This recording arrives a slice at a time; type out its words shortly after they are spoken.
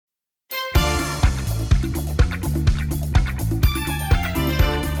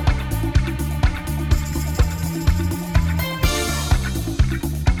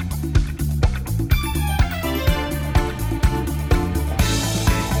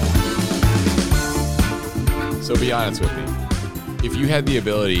So be honest with me. If you had the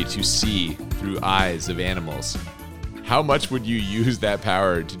ability to see through eyes of animals, how much would you use that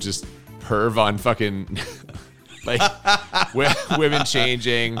power to just perv on fucking like women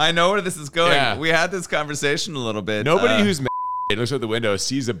changing? I know where this is going. Yeah. We had this conversation a little bit. Nobody who's looks out the window,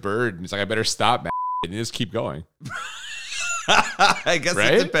 sees a bird, and it's like, I better stop, and just keep going. I guess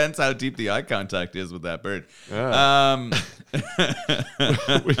Right? it depends how deep the eye contact is with that bird.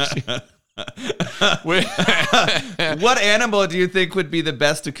 What animal do you think would be the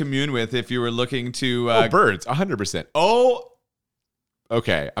best to commune with if you were looking to... Birds, 100%. Oh,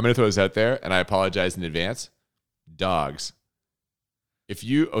 okay. I'm going to throw this out there, and I apologize in advance. Dogs. If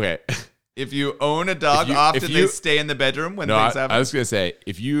you own a dog, often if you- they stay in the bedroom when No, things happen? I was going to say,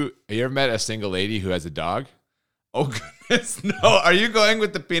 have you ever met a single lady who has a dog? Oh, goodness, no. Are you going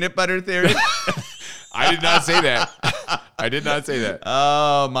with the peanut butter theory? I did not say that. I did not say that.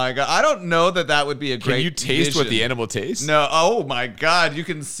 Oh, my God. I don't know that would be a great Can you taste what vision. the animal tastes? No. Oh, my God. You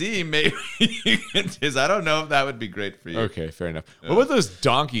can see. Maybe you can taste. I don't know if that would be great for you. Okay, fair enough. What about those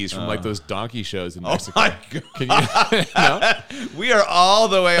donkeys from like those donkey shows in Mexico? Oh, my God. Can you? No? We are all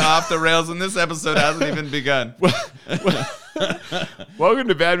the way off the rails, and this episode hasn't even begun. Welcome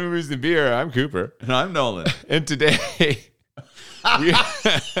to Bad Movies and Beer. I'm Cooper. And I'm Nolan. And today, we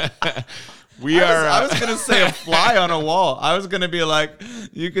I was going to say a fly on a wall. I was going to be like,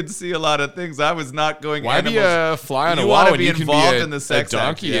 you could see a lot of things. I was not going why animals. be a fly on You a wall wanna when be you can involved be in the sex a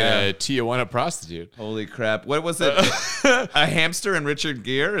donkey act, yeah. and a Tijuana prostitute? Holy crap. What was it? A hamster and Richard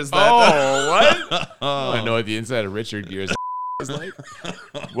Gere? Is that? Oh, what? I want to know what the inside of Richard Gere's is like.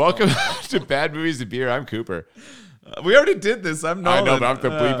 Welcome to Bad Movies and Beer. I'm Cooper. We already did this. I'm Nolan. I know, but I'm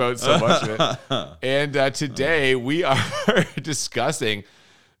going to bleep out so much of it. And today we are discussing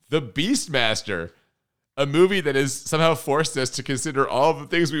The Beastmaster, a movie that has somehow forced us to consider all of the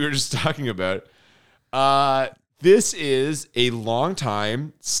things we were just talking about. This is a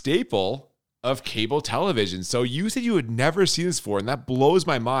longtime staple of cable television. So you said you had never seen this before, and that blows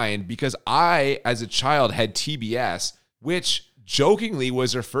my mind because I, as a child, had TBS, which jokingly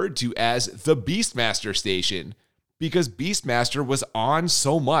was referred to as the Beastmaster station because Beastmaster was on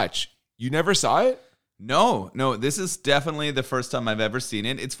so much. You never saw it? No, this is definitely the first time I've ever seen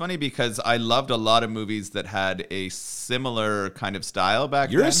it. It's funny because I loved a lot of movies that had a similar kind of style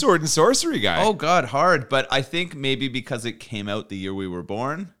back You're then. a sword and sorcery guy. Oh, God, hard. But I think maybe because it came out the year we were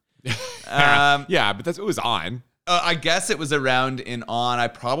born. Yeah, but it was on. I guess it was around and on. I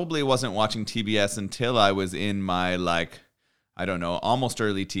probably wasn't watching TBS until I was in my, I don't know, almost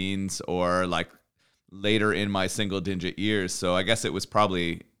early teens or later in my single digit years. So I guess it was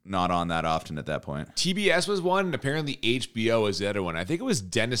probably not on that often at that point. TBS was one, and apparently HBO was the other one. I think it was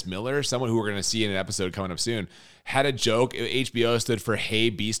Dennis Miller, someone who we're going to see in an episode coming up soon, had a joke. HBO stood for Hey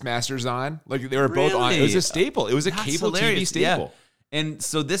Beastmaster's on. Like they were both on. It was a staple. It was a That's cable hilarious. TV staple. Yeah. And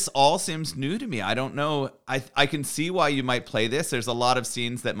so this all seems new to me. I don't know. I can see why you might play this. There's a lot of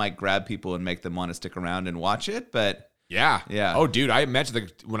scenes that might grab people and make them want to stick around and watch it, but Yeah. Yeah. Oh, dude, I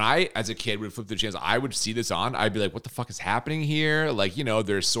mentioned when I, as a kid, would flip through channels, I would see this on. I'd be like, what the fuck is happening here?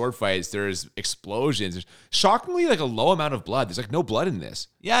 There's sword fights, there's explosions. There's shockingly a low amount of blood. There's no blood in this.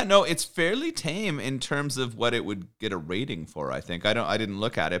 yeah, no, it's fairly tame in terms of what it would get a rating for, I think. I didn't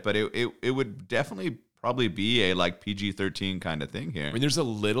look at it, but it would definitely probably be a PG-13 kind of thing here. I mean, there's a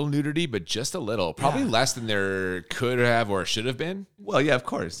little nudity, but just a little. Probably less than there could have or should have been. Well, yeah, of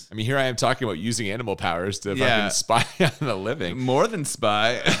course. I mean, here I am talking about using animal powers to Yeah. fucking spy on the living. More than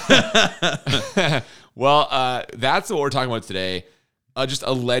spy. Well, that's what we're talking about today. Just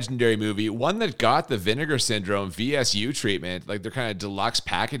a legendary movie, one that got the Vinegar Syndrome VSU treatment, like their kind of deluxe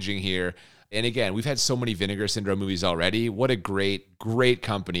packaging here. And again, we've had so many Vinegar Syndrome movies already. What a great, great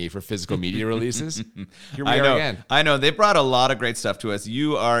company for physical media releases. Here we are again. I know. They brought a lot of great stuff to us.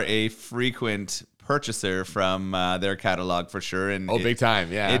 You are a frequent purchaser from their catalog for sure. And Big time,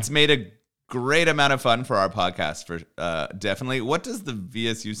 yeah. It's made a great amount of fun for our podcast, for definitely. What does the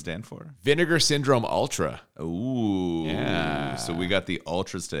VSU stand for? Vinegar Syndrome Ultra. Ooh. Yeah. So we got the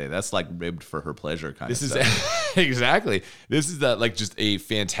ultras today. That's like ribbed for her pleasure kind This of is stuff. exactly. This is just a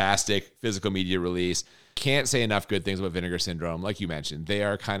fantastic physical media release. Can't say enough good things about Vinegar Syndrome. Like you mentioned, they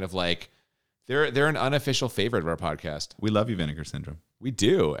are kind of they're an unofficial favorite of our podcast. We love you, Vinegar Syndrome. We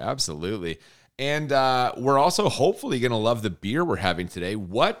do, absolutely. And we're also hopefully going to love the beer we're having today.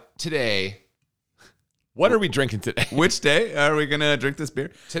 What are we drinking today? Which day are we going to drink this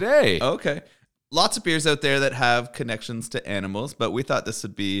beer? Today. Okay. Lots of beers out there that have connections to animals, but we thought this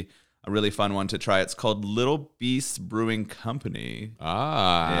would be a really fun one to try. It's called Little Beast Brewing Company.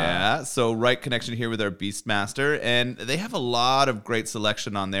 Yeah. So right connection here with our Beastmaster. And they have a lot of great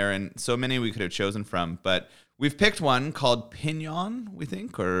selection on there and so many we could have chosen from. But We've picked one called Pinion, we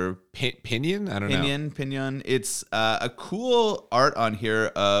think, or Pinion? I don't know. Pinion. It's a cool art on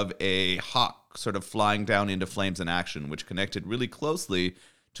here of a hawk sort of flying down into flames in action, which connected really closely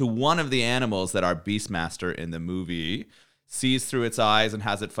to one of the animals that our Beastmaster in the movie sees through its eyes and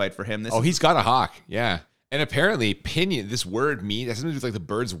has it fight for him. He's got a hawk. Yeah. And apparently, pinion, this word means that's something to do with like the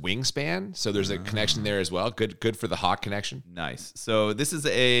bird's wingspan. So there's a connection there as well. Good for the hawk connection. Nice. So this is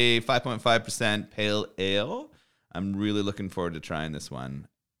a 5.5% pale ale. I'm really looking forward to trying this one.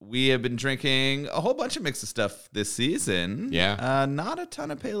 We have been drinking a whole bunch of mix of stuff this season. Yeah. Not a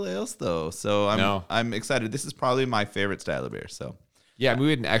ton of pale ales though. So I'm excited. This is probably my favorite style of beer. So yeah, we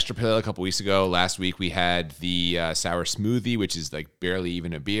had an extra pale ale a couple weeks ago. Last week we had the sour smoothie, which is like barely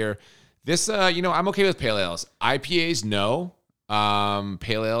even a beer. This, I'm okay with pale ales. IPAs, no.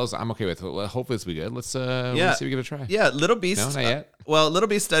 Pale ales, I'm okay with. Well, hopefully this will be good. Let's see if we give it a try. Yeah, Little Beast. No, not yet. Little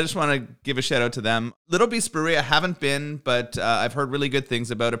Beast, I just want to give a shout out to them. Little Beast Brewery, I haven't been, but I've heard really good things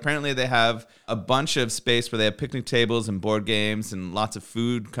about. Apparently they have a bunch of space where they have picnic tables and board games, and lots of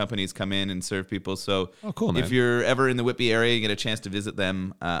food companies come in and serve people. So cool, man. If you're ever in the Whitby area, you get a chance to visit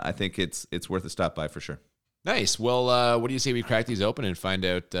them. I think it's worth a stop by for sure. Nice. Well, what do you say we crack these open and find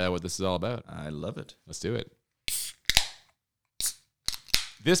out what this is all about? I love it. Let's do it.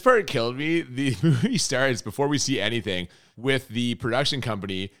 This part killed me. The movie starts, before we see anything, with the production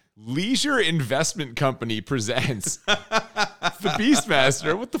company, Leisure Investment Company presents The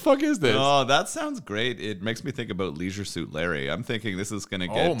Beastmaster. What the fuck is this? Oh, that sounds great. It makes me think about Leisure Suit Larry. I'm thinking this is going to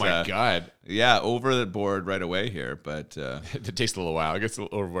get... Oh, my God. Yeah, over the board right away here, but... It takes a little while. It gets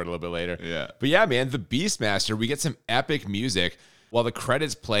overboard a little bit later. Yeah. But yeah, man, The Beastmaster, we get some epic music while the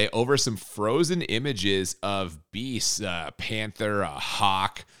credits play over some frozen images of beasts, a panther, a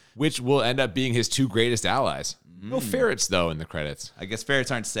hawk, which will end up being his two greatest allies. No ferrets, though, in the credits. I guess ferrets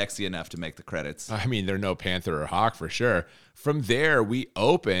aren't sexy enough to make the credits. I mean, they're no panther or hawk for sure. From there, we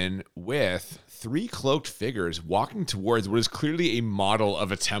open with three cloaked figures walking towards what is clearly a model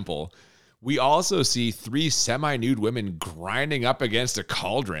of a temple. We also see three semi-nude women grinding up against a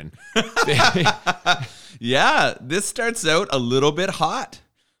cauldron. Yeah, this starts out a little bit hot.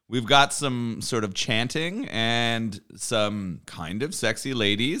 We've got some sort of chanting and some kind of sexy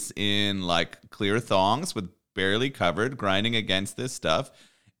ladies in like clear thongs with barely covered, grinding against this stuff.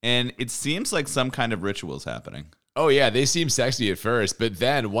 And it seems like some kind of ritual's happening. Oh, yeah, they seem sexy at first, but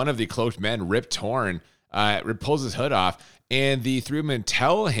then one of the cloaked men, Rip Torn, pulls his hood off, and the three men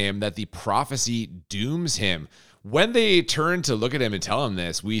tell him that the prophecy dooms him. When they turn to look at him and tell him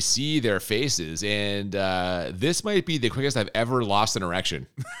this, we see their faces, and this might be the quickest I've ever lost an erection.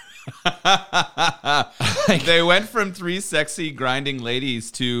 They went from three sexy grinding ladies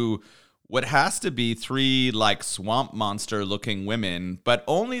to what has to be three like swamp monster looking women, but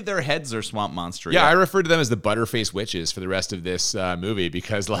only their heads are swamp monster. Yeah, I refer to them as the Butterface Witches for the rest of this movie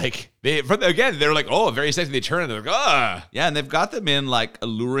because like they're like, oh, very sexy. They turn and they're like, ah. Yeah, and they've got them in like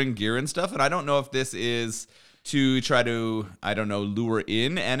alluring gear and stuff. And I don't know if this is to try to, I don't know, lure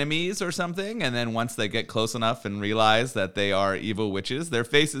in enemies or something. And then once they get close enough and realize that they are evil witches, their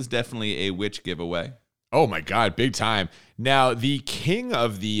face is definitely a witch giveaway. Oh my God, big time. Now, the king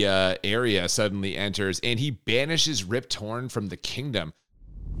of the area suddenly enters and he banishes Rip Torn from the kingdom.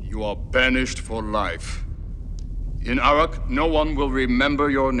 You are banished for life. In Arak, no one will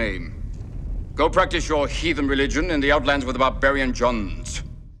remember your name. Go practice your heathen religion in the outlands with the barbarian Johns.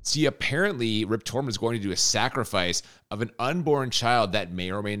 See, apparently, Rip Torn was going to do a sacrifice of an unborn child that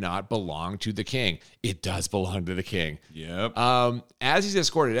may or may not belong to the king. It does belong to the king. Yep. As he's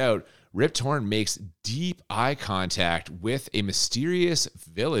escorted out, Rip Torn makes deep eye contact with a mysterious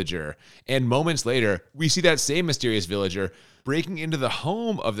villager. And moments later, we see that same mysterious villager breaking into the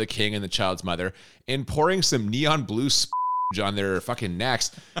home of the king and the child's mother and pouring some neon blue on their fucking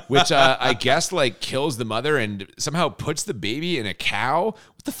necks, which I guess like kills the mother and somehow puts the baby in a cow.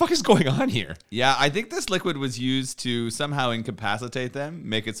 What the fuck is going on here? Yeah, I think this liquid was used to somehow incapacitate them,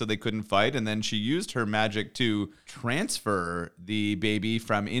 make it so they couldn't fight, and then she used her magic to transfer the baby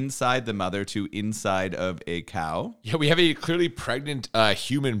from inside the mother to inside of a cow. Yeah, we have a clearly pregnant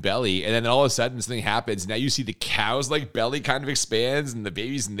human belly, and then all of a sudden something happens. Now you see the cow's like belly kind of expands, and the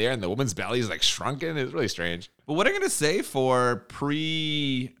baby's in there, and the woman's belly is like shrunken. It's really strange. But what I'm going to say for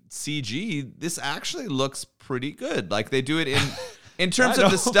pre-CG, this actually looks pretty good. Like they do it in terms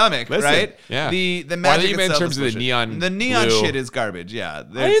of the stomach, right? Yeah. The magic I think you meant in itself terms of the neon neon blue. shit is garbage. Yeah. I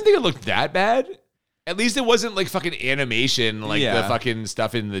didn't think it looked that bad. At least it wasn't like fucking animation like the fucking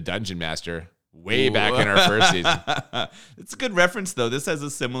stuff in the Dungeon Master way back in our first season. It's a good reference though. This has a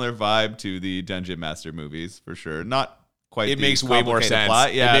similar vibe to the Dungeon Master movies for sure. Not quite. It makes way more sense.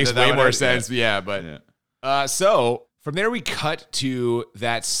 Plot. Yeah, it makes way more sense. Yeah, but. Yeah. So from there, we cut to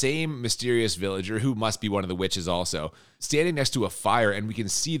that same mysterious villager, who must be one of the witches also, standing next to a fire, and we can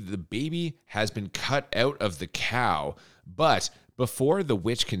see that the baby has been cut out of the cow. But before the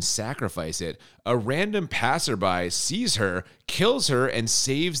witch can sacrifice it, a random passerby sees her, kills her, and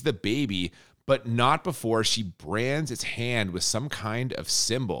saves the baby, but not before she brands its hand with some kind of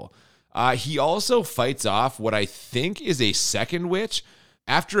symbol. He also fights off what I think is a second witch,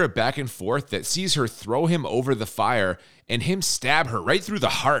 after a back and forth that sees her throw him over the fire and him stab her right through the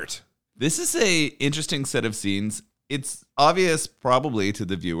heart. This is a interesting set of scenes. It's obvious probably to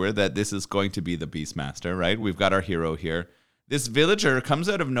the viewer that this is going to be the Beastmaster, right? We've got our hero here. This villager comes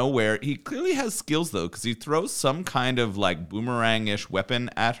out of nowhere. He clearly has skills though, because he throws some kind of like boomerang-ish weapon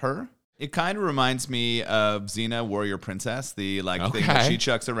at her. It kind of reminds me of Xena, Warrior Princess, the thing that she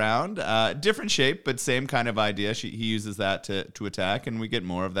chucks around. Different shape, but same kind of idea. He uses that to attack, and we get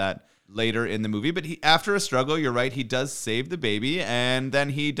more of that later in the movie. But after a struggle, you're right, he does save the baby, and then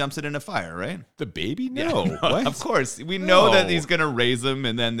he dumps it in a fire, right? The baby? No. Yeah, What? Of course. We know that he's going to raise him,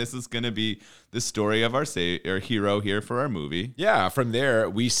 and then this is going to be the story of our hero here for our movie. Yeah, from there,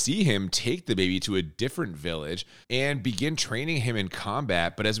 we see him take the baby to a different village and begin training him in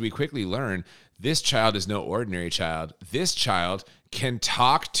combat. But as we quickly learn, this child is no ordinary child. This child can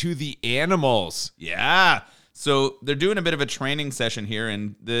talk to the animals. Yeah. So they're doing a bit of a training session here,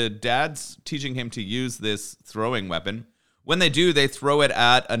 and the dad's teaching him to use this throwing weapon. When they do, they throw it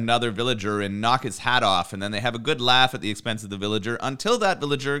at another villager and knock his hat off, and then they have a good laugh at the expense of the villager until that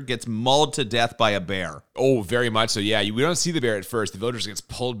villager gets mauled to death by a bear. Oh, very much so. Yeah, we don't see the bear at first. The villager gets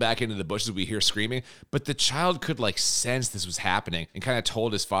pulled back into the bushes. We hear screaming, but the child could sense this was happening and kind of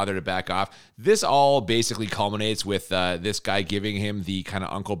told his father to back off. This all basically culminates with this guy giving him the kind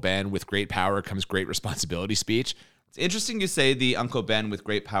of Uncle Ben, with great power comes great responsibility speech. It's interesting you say the Uncle Ben, with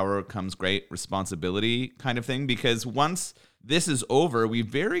great power comes great responsibility kind of thing, because once this is over, we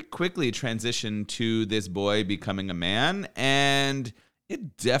very quickly transition to this boy becoming a man, and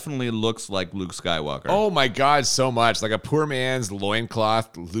it definitely looks like Luke Skywalker. Oh my God, so much. Like a poor man's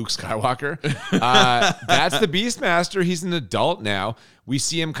loincloth Luke Skywalker. That's the Beastmaster. He's an adult now. We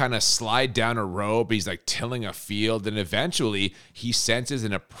see him kind of slide down a rope. He's tilling a field, and eventually he senses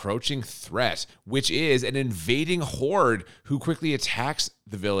an approaching threat, which is an invading horde who quickly attacks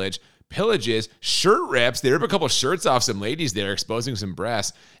the village, pillages, shirt rips. They rip a couple shirts off some ladies there, exposing some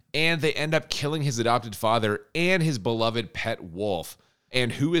breasts, and they end up killing his adopted father and his beloved pet wolf. And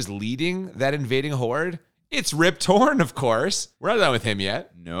who is leading that invading horde? It's Rip Torn, of course. We're not done with him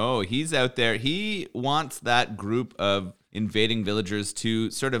yet. No, he's out there. He wants that group of invading villagers to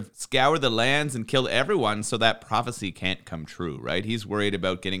sort of scour the lands and kill everyone so that prophecy can't come true, right? He's worried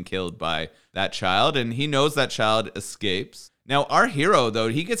about getting killed by that child, and he knows that child escapes. Now, our hero, though,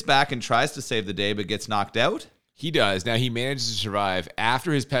 he gets back and tries to save the day, but gets knocked out. He does. Now, he manages to survive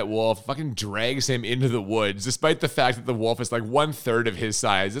after his pet wolf fucking drags him into the woods, despite the fact that the wolf is 1/3 of his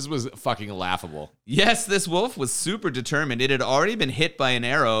size. This was fucking laughable. Yes, this wolf was super determined. It had already been hit by an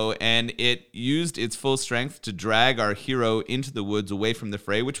arrow, and it used its full strength to drag our hero into the woods away from the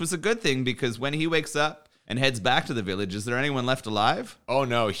fray, which was a good thing, because when he wakes up and heads back to the village, is there anyone left alive? Oh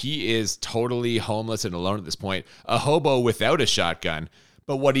no, he is totally homeless and alone at this point. A hobo without a shotgun.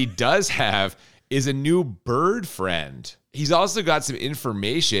 But what he does have is a new bird friend. He's also got some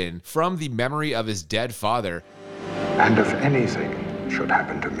information from the memory of his dead father. And if anything should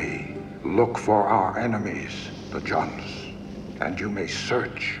happen to me, look for our enemies, the Juns, and you may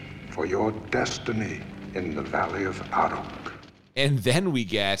search for your destiny in the Valley of Arok. And then we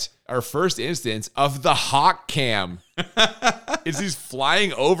get our first instance of the hawk cam. It's these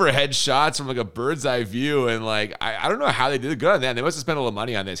flying overhead shots from a bird's eye view. And I don't know how they did good on that. They must have spent a little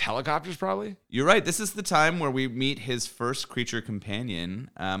money on this. Helicopters, probably? You're right. This is the time where we meet his first creature companion.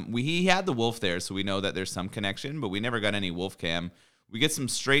 He had the wolf there, so we know that there's some connection, but we never got any wolf cam. We get some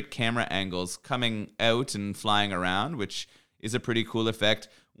straight camera angles coming out and flying around, which is a pretty cool effect.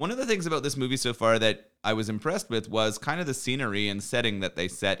 One of the things about this movie so far that I was impressed with was kind of the scenery and setting that they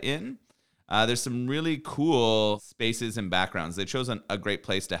set in. There's some really cool spaces and backgrounds. They chose a great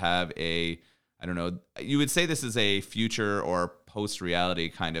place to have you would say this is a future or post-reality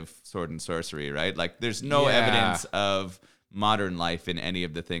kind of sword and sorcery, right? There's no evidence of modern life in any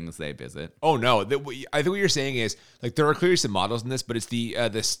of the things they visit. Oh no, I think what you're saying is there are clearly some models in this, but it's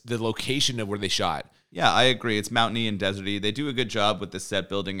the location of where they shot. Yeah, I agree. It's mountainy and deserty. They do a good job with the set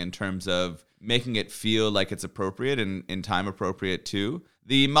building in terms of making it feel like it's appropriate and in time appropriate too.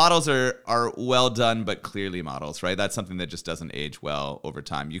 The models are well done, but clearly models, right? That's something that just doesn't age well over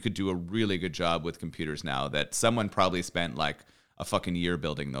time. You could do a really good job with computers now that someone probably spent a fucking year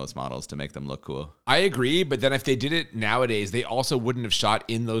building those models to make them look cool. I agree, but then if they did it nowadays, they also wouldn't have shot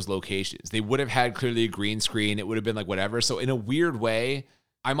in those locations. They would have had clearly a green screen. It would have been like whatever. So in a weird way,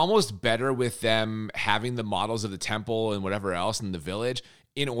 I'm almost better with them having the models of the temple and whatever else in the village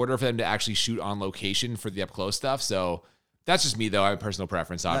in order for them to actually shoot on location for the up close stuff. So that's just me though. I have a personal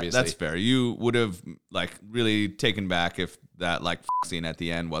preference, obviously. That's fair. You would have like really taken back if that like scene at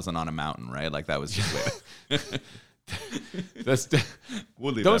the end wasn't on a mountain, right? Like that was just weird.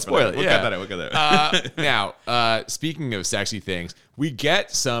 We'll leave. Don't spoil it. We'll get that. Now, speaking of sexy things, we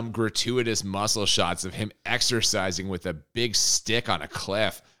get some gratuitous muscle shots of him exercising with a big stick on a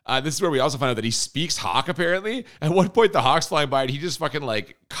cliff. This is where we also find out that he speaks Hawk, apparently. At one point, the Hawk's flying by and he just fucking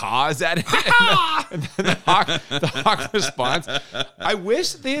like caws at it. and then the Hawk responds. I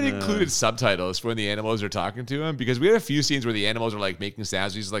wish they had included subtitles when the animals are talking to him, because we had a few scenes where the animals are like making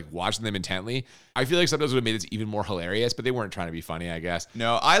sounds. He's like watching them intently. I feel like subtitles would have made it even more hilarious, but they weren't trying to be funny, I guess.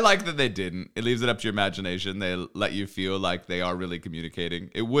 No, I like that they didn't. It leaves it up to your imagination. They let you feel like they are really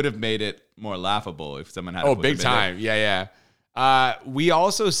communicating. It would have made it more laughable if someone had. Oh, big time. Yeah. We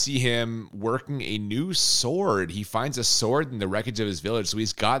also see him working a new sword. He finds a sword in the wreckage of his village, so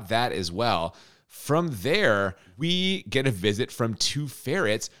he's got that as well. From there, we get a visit from two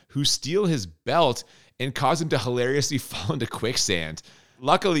ferrets who steal his belt and cause him to hilariously fall into quicksand.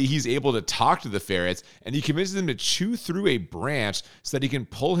 Luckily, he's able to talk to the ferrets, and he convinces them to chew through a branch so that he can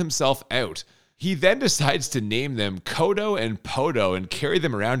pull himself out. He then decides to name them Kodo and Podo and carry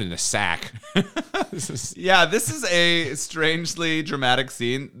them around in a sack. This is a strangely dramatic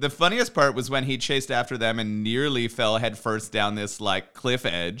scene. The funniest part was when he chased after them and nearly fell headfirst down this like cliff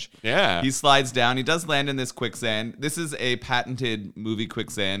edge. Yeah. He slides down. He does land in this quicksand. This is a patented movie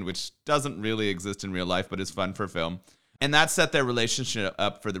quicksand, which doesn't really exist in real life, but is fun for film. And that set their relationship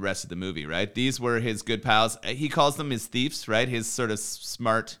up for the rest of the movie, right? These were his good pals. He calls them his thieves, right? His sort of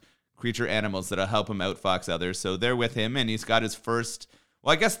smart creature animals that'll help him outfox others. So they're with him, and he's got his first.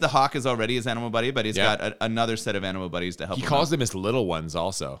 Well, I guess the Hawk is already his animal buddy, but he's got another set of animal buddies to help him. He calls out. them his little ones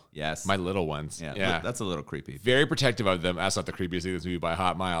also. Yes. My little ones. Yeah. That's a little creepy. Very protective of them. That's not the creepiest thing in this movie by a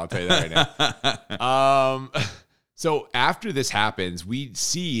hot mile, I'll tell you that right now. So after this happens, we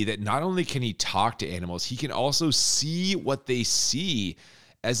see that not only can he talk to animals, he can also see what they see,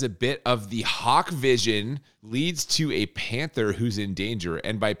 as a bit of the Hawk vision leads to a panther who's in danger.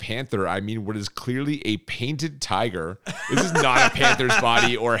 And by panther, I mean what is clearly a painted tiger. This is not a panther's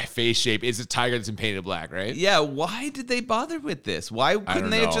body or face shape. It's a tiger that's been painted black, right? Yeah, why did they bother with this? Why couldn't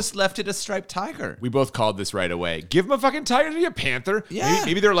they have just left it a striped tiger? We both called this right away. Give him a fucking tiger to be a panther. Yeah.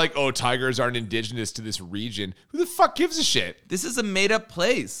 Maybe they're like, oh, tigers aren't indigenous to this region. Who the fuck gives a shit? This is a made-up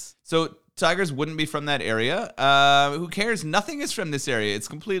place. So tigers wouldn't be from that area. Who cares? Nothing is from this area. It's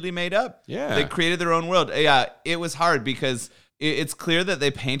completely made up. Yeah. They created their own world. Yeah, it was hard because it's clear that they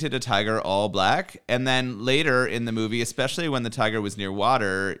painted a tiger all black. And then later in the movie, especially when the tiger was near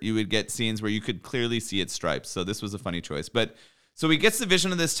water, you would get scenes where you could clearly see its stripes. So this was a funny choice. But so he gets the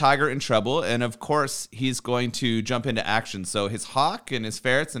vision of this tiger in trouble. And of course, he's going to jump into action. So his hawk and his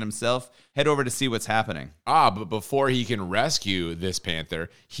ferrets and himself head over to see what's happening. But before he can rescue this panther,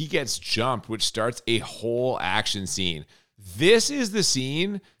 he gets jumped, which starts a whole action scene. This is the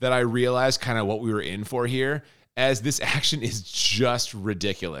scene that I realized kind of what we were in for here, as this action is just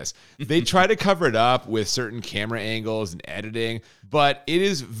ridiculous. They try to cover it up with certain camera angles and editing, but it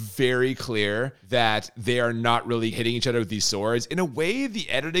is very clear that they are not really hitting each other with these swords. In a way, the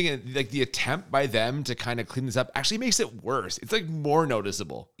editing and like the attempt by them to kind of clean this up actually makes it worse. It's like more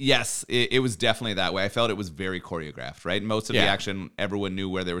noticeable. Yes, it was definitely that way. I felt it was very choreographed, right? Most of the action, everyone knew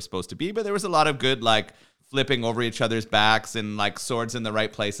where they were supposed to be, but there was a lot of good like flipping over each other's backs and like swords in the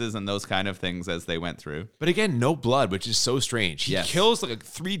right places and those kind of things as they went through. But again, no blood, which is so strange. He kills like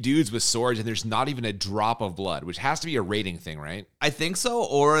 3 dudes with swords and there's not even a drop of blood, which has to be a rating thing, right? I think so,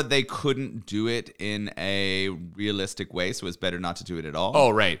 or they couldn't do it in a realistic way, so it's better not to do it at all. Oh,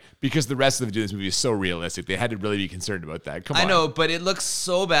 right. Because the rest of them doing this movie is so realistic. They had to really be concerned about that. Come on. I know, but it looks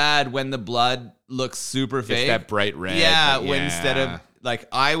so bad when the blood looks super fake. It's that bright red. Yeah, when instead of like,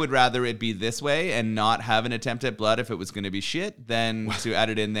 I would rather it be this way and not have an attempt at blood if it was going to be shit than to add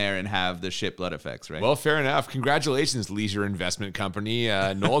it in there and have the shit blood effects, right? Well, fair enough. Congratulations, Leisure Investment Company.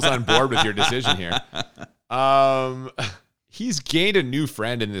 Noel's on board with your decision here. He's gained a new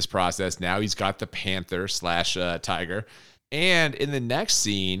friend in this process now. He's got the panther / tiger. And in the next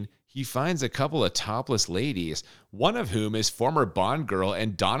scene, he finds a couple of topless ladies, one of whom is former Bond girl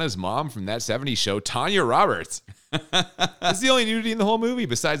and Donna's mom from that 70s show, Tanya Roberts. That's the only nudity in the whole movie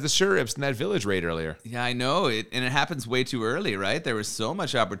besides the sheriffs in that village raid earlier. Yeah, I know. And it happens way too early, right? There was so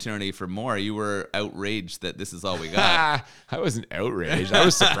much opportunity for more. You were outraged that this is all we got. I wasn't outraged. I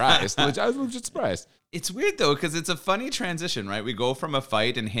was surprised. I was legit surprised. It's weird, though, because it's a funny transition, right? We go from a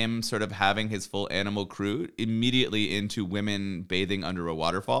fight and him sort of having his full animal crew immediately into women bathing under a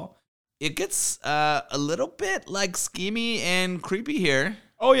waterfall. It gets a little bit like schemy and creepy here.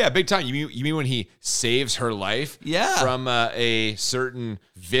 Oh, yeah, big time. You mean when he saves her life from a certain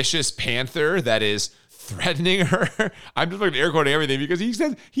vicious panther that is threatening her? I'm just like air quoting everything because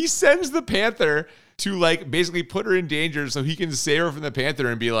he sends the panther to like basically put her in danger so he can save her from the panther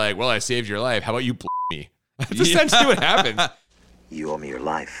and be like, well, I saved your life. How about you me? That's essentially what happened. You owe me your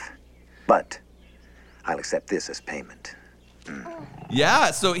life, but I'll accept this as payment.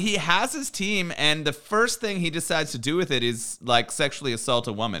 Yeah, so he has his team, and the first thing he decides to do with it is like sexually assault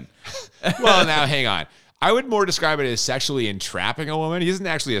a woman. Well, now hang on. I would more describe it as sexually entrapping a woman. He doesn't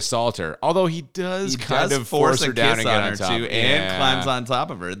actually assault her, although he does kind of force her down and get on top. Too, and climbs on top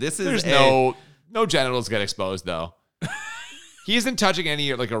of her. There's no genitals get exposed though. He isn't touching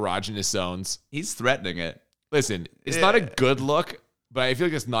any like erogenous zones. He's threatening it. Listen, it's not a good look, but I feel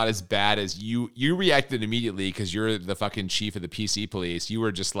like it's not as bad as you reacted immediately because you're the fucking chief of the PC police. You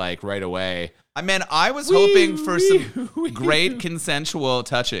were just like right away. I was hoping for some great consensual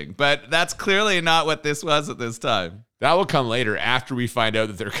touching, but that's clearly not what this was at this time. That will come later after we find out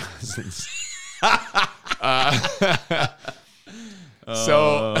that they're cousins.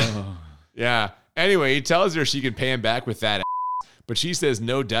 So, yeah. Anyway, he tells her she can pay him back with that ass, but she says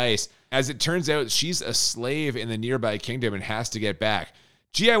no dice. As it turns out, she's a slave in the nearby kingdom and has to get back.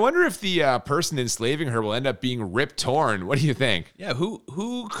 Gee, I wonder if the person enslaving her will end up being Rip Torn. What do you think? Yeah,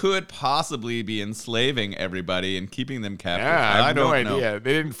 who could possibly be enslaving everybody and keeping them captive? Yeah, I have no idea.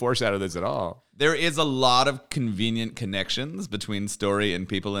 They didn't foreshadow this at all. There is a lot of convenient connections between story and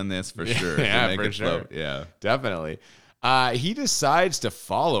people in this, for sure. Yeah, for sure. Yeah, definitely. He decides to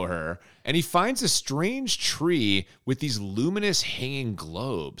follow her, and he finds a strange tree with these luminous hanging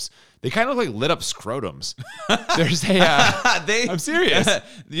globes. They kind of look like lit up scrotums. There's a. I'm serious.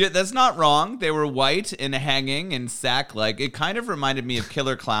 Yeah, that's not wrong. They were white and hanging and sack-like. It kind of reminded me of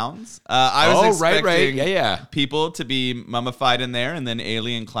Killer Clowns. I was expecting people to be mummified in there and then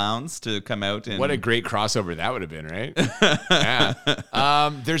alien clowns to come out. And what a great crossover that would have been, right? Yeah.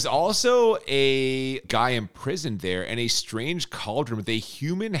 There's also a guy imprisoned there and a strange cauldron with a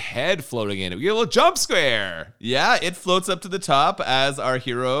human head floating in it. We get a little jump scare. Yeah, it floats up to the top as our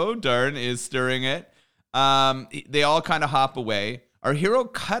hero, Darn, is stirring it. They all kind of hop away. Our hero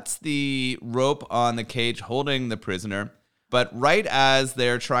cuts the rope on the cage holding the prisoner, but right as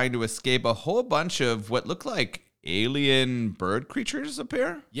they're trying to escape, a whole bunch of what look like alien bird creatures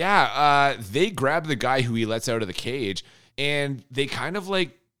appear. Yeah, they grab the guy who he lets out of the cage, and they kind of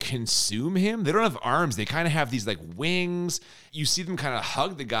like consume him. They don't have arms. They kind of have these like wings. You see them kind of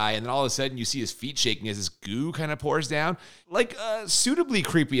hug the guy, and then all of a sudden you see his feet shaking as this goo kind of pours down. Like a suitably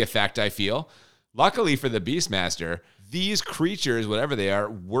creepy effect, I feel. Luckily for the Beastmaster, these creatures, whatever they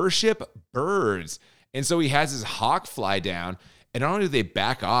are, worship birds. And so he has his hawk fly down, and not only do they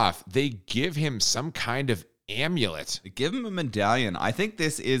back off, they give him some kind of amulet. Give him a medallion. I think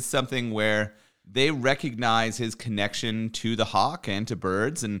this is something where they recognize his connection to the hawk and to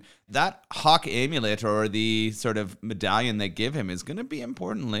birds, and that hawk amulet or the sort of medallion they give him is going to be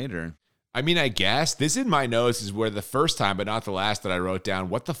important later. I mean, I guess this in my notes is where the first time, but not the last that I wrote down,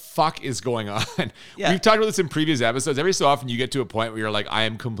 what the fuck is going on? Yeah. We've talked about this in previous episodes. Every so often you get to a point where you're like, I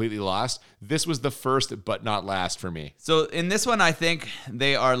am completely lost. This was the first, but not last for me. So in this one, I think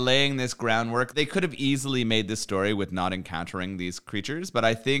they are laying this groundwork. They could have easily made this story with not encountering these creatures, but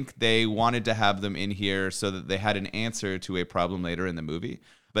I think they wanted to have them in here so that they had an answer to a problem later in the movie.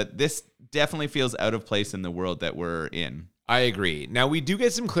 But this definitely feels out of place in the world that we're in. I agree. Now, we do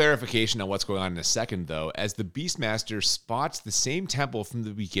get some clarification on what's going on in a second, though, as the Beastmaster spots the same temple from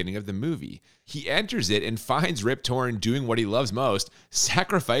the beginning of the movie. He enters it and finds Rip Torn doing what he loves most,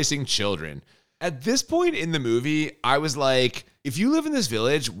 sacrificing children. At this point in the movie, I was like, if you live in this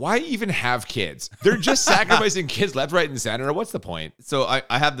village, why even have kids? They're just sacrificing kids left, right, and center. What's the point? So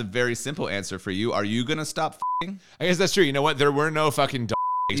I have the very simple answer for you. Are you going to stop f***ing? I guess that's true. You know what? There were no fucking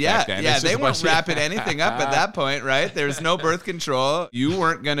Yeah, they weren't wrapping anything up at that point, right? There's no birth control. You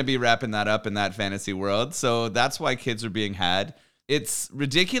weren't going to be wrapping that up in that fantasy world. So that's why kids are being had. It's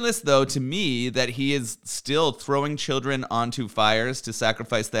ridiculous, though, to me that he is still throwing children onto fires to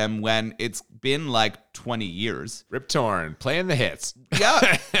sacrifice them when it's been like 20 years. Rip Torn playing the hits.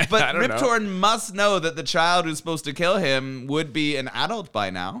 Yeah, but Rip Torn must know that the child who's supposed to kill him would be an adult by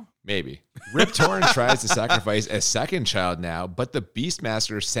now. Maybe. Rip Torn tries to sacrifice a second child now, but the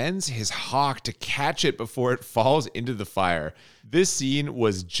Beastmaster sends his hawk to catch it before it falls into the fire. This scene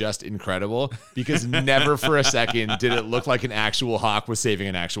was just incredible because never for a second did it look like an actual hawk was saving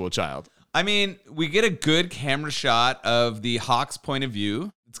an actual child. I mean, we get a good camera shot of the hawk's point of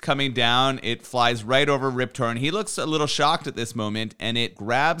view. It's coming down. It flies right over Rip Torn. He looks a little shocked at this moment, and it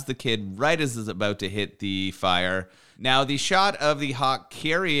grabs the kid right as it's about to hit the fire. Now, the shot of the hawk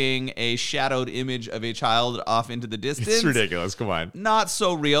carrying a shadowed image of a child off into the distance. It's ridiculous. Come on. Not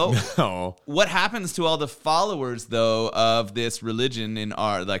so real. No. What happens to all the followers, though, of this religion in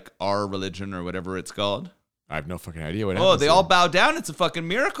our religion or whatever it's called? I have no fucking idea what Oh, happens. they all bow down. It's a fucking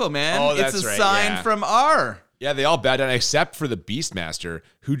miracle, man. Oh, it's that's a right, sign yeah. from R. Yeah, they all bow down except for the Beastmaster,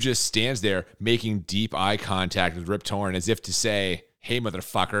 who just stands there making deep eye contact with Rip Torn as if to say, hey,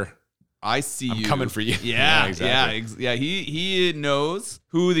 motherfucker. I see you. I'm coming for you. Yeah, Yeah, exactly. yeah. He knows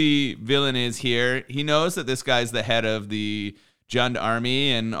who the villain is here. He knows that this guy's the head of the Jund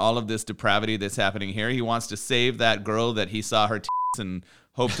army and all of this depravity that's happening here. He wants to save that girl that he saw her tits and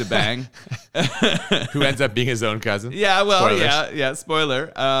hoped to bang. Who ends up being his own cousin. Yeah, well, Spoilers. yeah,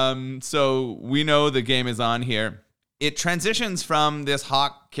 spoiler. So we know the game is on here. It transitions from this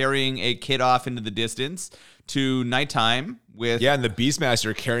hawk carrying a kid off into the distance to nighttime with... Yeah, and the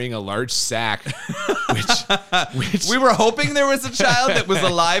Beastmaster carrying a large sack, which We were hoping there was a child that was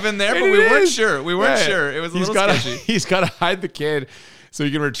alive in there, but And we it weren't is. sure. We weren't Yeah. sure. It was a He's little gotta, sketchy. He's got to hide the kid so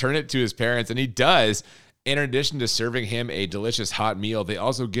he can return it to his parents, and he does. In addition to serving him a delicious hot meal, they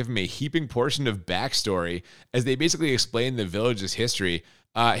also give him a heaping portion of backstory as they basically explain the village's history,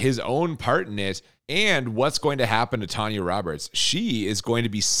 his own part in it, and what's going to happen to Tanya Roberts. She is going to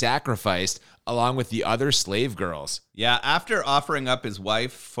be sacrificed along with the other slave girls. Yeah, after offering up his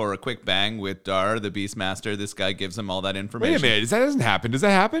wife for a quick bang with Dar, the Beastmaster, this guy gives him all that information. Wait a minute, that doesn't happen. Does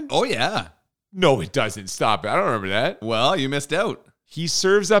that happen? Oh, yeah. No, it doesn't. Stop it. I don't remember that. Well, you missed out. He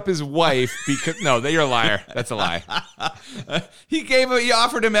serves up his wife because... No, you're a liar. That's a lie. He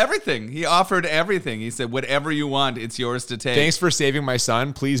offered him everything. He offered everything. He said, whatever you want, it's yours to take. Thanks for saving my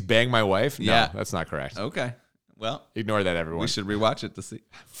son. Please bang my wife. No, Yeah. that's not correct. Okay. Well, Ignore that, everyone. we should rewatch it to see.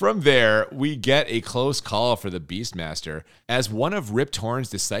 From there, we get a close call for the Beastmaster as one of Rip Torn's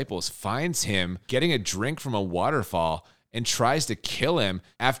disciples finds him getting a drink from a waterfall and tries to kill him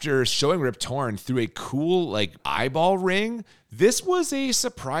after showing Rip Torn through a cool, eyeball ring. This was a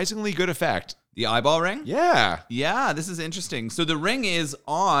surprisingly good effect. The eyeball ring? Yeah. Yeah, this is interesting. So the ring is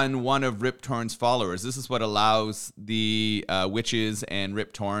on one of Rip Torn's followers. This is what allows the witches and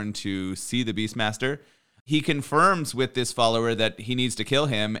Rip Torn to see the Beastmaster. He confirms with this follower that he needs to kill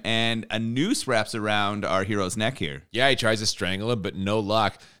him, and a noose wraps around our hero's neck here. Yeah, he tries to strangle him, but no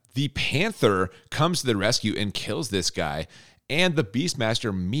luck. The Panther comes to the rescue and kills this guy. And the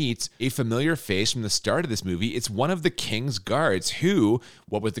Beastmaster meets a familiar face from the start of this movie. It's one of the king's guards who,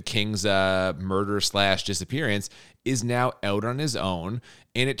 what with the king's murder/disappearance, is now out on his own.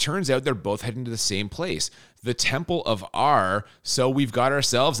 And it turns out they're both heading to the same place, the Temple of R. So we've got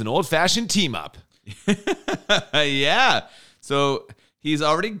ourselves an old-fashioned team-up. Yeah. So he's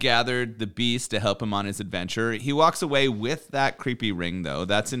already gathered the beast to help him on his adventure. He walks away with that creepy ring, though.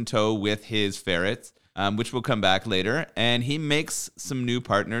 That's in tow with his ferrets, which will come back later. And he makes some new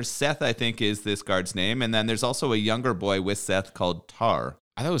partners. Seth, I think, is this guard's name. And then there's also a younger boy with Seth called Tar.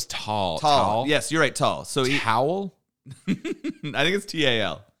 I thought it was Tall. Tall. Yes, you're right, Tall. So Towel? I think it's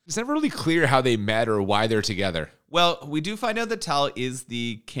Tal. It's never really clear how they met or why they're together. Well, we do find out that Tal is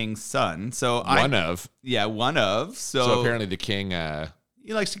the king's son. So One of. Yeah, one of. So apparently the king,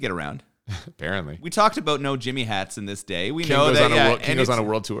 he likes to get around. apparently. We talked about no Jimmy hats in this day. We King know goes that on a yeah, world, King and goes on a it's-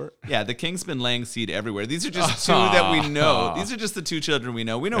 world tour. Yeah, the king's been laying seed everywhere. These are just two that we know. These are just the two children we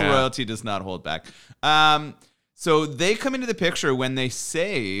know. We know Yeah. royalty does not hold back. So they come into the picture when they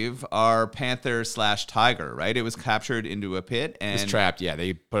save our panther/tiger, right? It was captured into a pit and It's trapped. Yeah,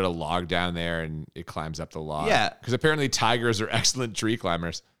 they put a log down there and it climbs up the log. Yeah. Because apparently tigers are excellent tree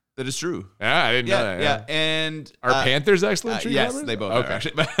climbers. that is true. Yeah, I didn't know Yeah, that. yeah. And Are panthers excellent tree yes, climbers? they both Okay. are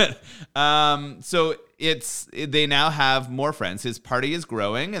actually. But, so they now have more friends. His party is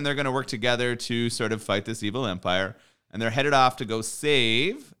growing, and they're going to work together to sort of fight this evil empire. And they're headed off to go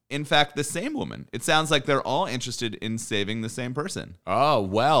save, in fact, the same woman. It sounds like they're all interested in saving the same person. Oh,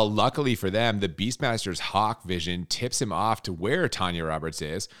 well, luckily for them, the Beastmaster's hawk vision tips him off to where Tanya Roberts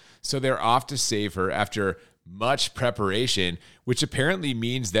is. So they're off to save her after much preparation, which apparently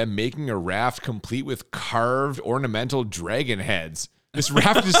means them making a raft complete with carved ornamental dragon heads. This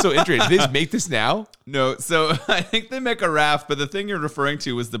raft is so interesting. Did they just make this now? No, so I think they make a raft, but the thing you're referring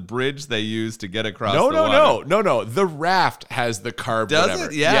to was the bridge they use to get across No. The raft has the carved Does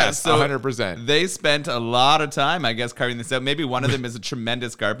whatever. it? Yeah. Yes, so 100%. They spent a lot of time, I guess, carving this out. Maybe one of them is a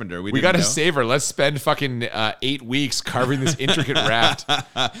tremendous carpenter. We got to know. save her. Let's spend fucking 8 weeks carving this intricate raft.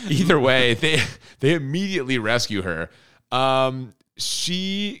 Either way, they immediately rescue her.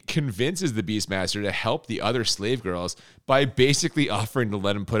 She convinces the Beastmaster to help the other slave girls by basically offering to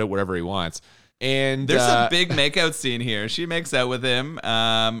let him put it wherever he wants. And there's a big makeout scene here. She makes out with him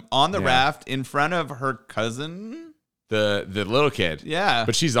on the raft in front of her cousin. The little kid. Yeah.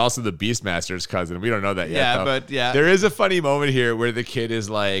 But she's also the Beastmaster's cousin. We don't know that yet. Yeah, though. but yeah. There is a funny moment here where the kid is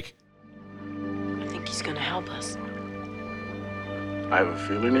like, I think he's gonna help us. I have a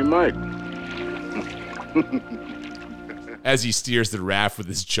feeling he might. as he steers the raft with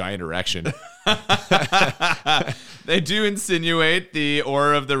his giant erection. They do insinuate the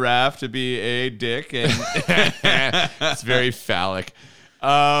oar of the raft to be a dick, and It's very phallic.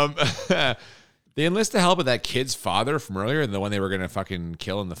 They enlist the help of that kid's father from earlier, the one they were going to fucking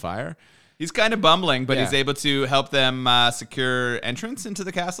kill in the fire. he's kind of bumbling, but Yeah. he's able to help them secure entrance into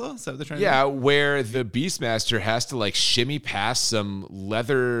the castle. So they're trying to Yeah, where the Beastmaster has to like shimmy past some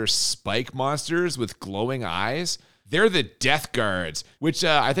leather spike monsters with glowing eyes. They're the Death Guards, which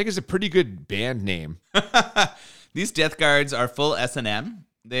I think is a pretty good band name. These Death Guards are full S&M.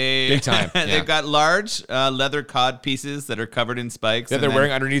 Big time, yeah. They've got large leather cod pieces that are covered in spikes. That and they're then-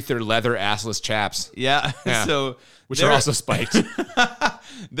 wearing underneath their leather assless chaps. Yeah. Yeah. So Which they're- are also spiked.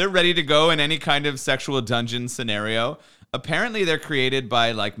 They're ready to go in any kind of sexual dungeon scenario. Apparently, they're created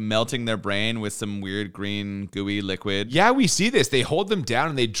by like melting their brain with some weird green gooey liquid. Yeah, we see this. They hold them down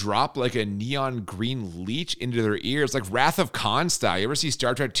and they drop like a neon green leech into their ears, like Wrath of Khan style. You ever see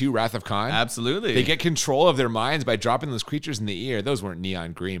Star Trek II Wrath of Khan? Absolutely. They get control of their minds by dropping those creatures in the ear. Those weren't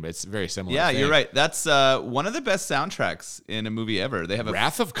neon green, but it's very similar. Yeah, thing. you're right. That's one of the best soundtracks in a movie ever. They have a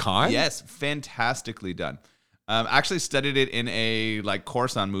Wrath of Khan? Yes, fantastically done. Actually studied it in a like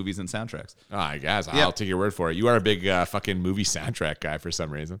course on movies and soundtracks. Oh, I guess. Yeah. I'll take your word for it. You are a big fucking movie soundtrack guy for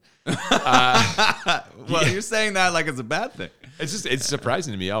some reason. Well, you're saying that like it's a bad thing. It's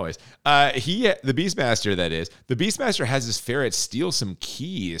surprising to me always. The Beastmaster, that is, the Beastmaster has his ferret steal some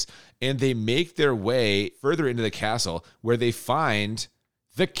keys, and they make their way further into the castle where they find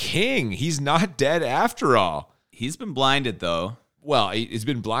the king. He's not dead after all. He's been blinded though. Well, he's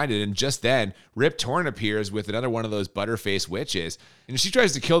been blinded, and just then, Rip Torn appears with another one of those butterface witches, and she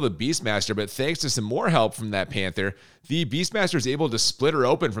tries to kill the Beastmaster, but thanks to some more help from that panther, the Beastmaster is able to split her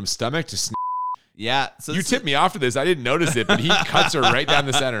open from stomach to Yeah. So You this- tipped me off to this. I didn't notice it, but he cuts her right down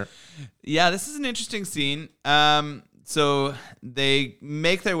the center. Yeah, this is an interesting scene. So they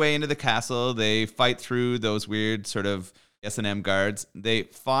make their way into the castle. They fight through those weird sort of S&M guards. They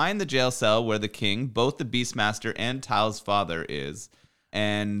find the jail cell where the king, both the Beastmaster and Tal's father is,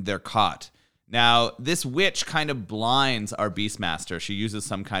 and they're caught. Now, this witch kind of blinds our Beastmaster. She uses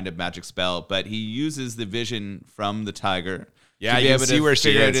some kind of magic spell, but he uses the vision from the tiger. Yeah, to be you can able see to where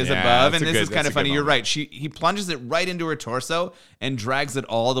she figure is. it is Yeah, above. that's And a this good- is kind that's of a funny. good You're moment. right. He plunges it right into her torso and drags it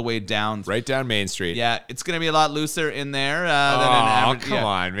all the way down. Right down Main Street. Yeah, it's going to be a lot looser in there than an Oh, average. come yeah.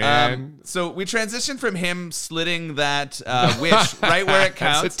 on, man. So we transition from him slitting that witch right where it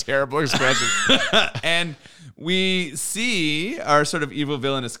counts, That's a terrible expression. and we see our sort of evil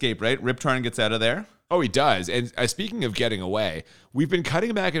villain escape. Right, Rip Torn gets out of there. Oh, he does. And speaking of getting away, we've been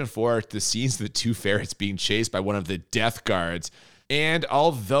cutting back and forth the scenes of the two ferrets being chased by one of the Death Guards. And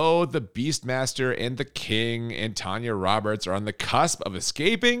although the Beastmaster and the King and Tanya Roberts are on the cusp of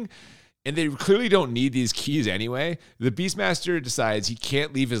escaping, and they clearly don't need these keys anyway, the Beastmaster decides he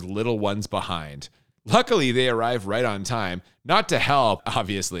can't leave his little ones behind. Luckily, they arrive right on time, not to help,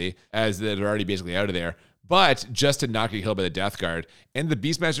 obviously, as they're already basically out of there, but just to not get killed by the Death Guard. And the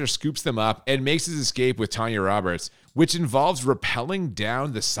Beastmaster scoops them up and makes his escape with Tanya Roberts, which involves rappelling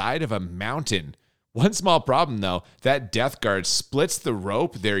down the side of a mountain. One small problem, though, that Death Guard splits the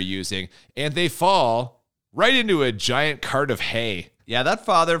rope they're using, and they fall right into a giant cart of hay. Yeah, that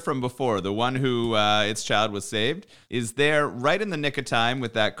father from before, the one who its child was saved, is there right in the nick of time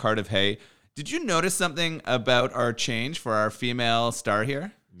with that cart of hay. Did you notice something about our change for our female star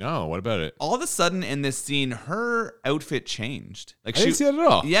here? No, what about it? All of a sudden in this scene, her outfit changed. Like I didn't see that at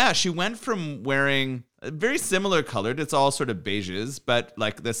all. Yeah, she went from wearing very similar colored. It's all sort of beiges, but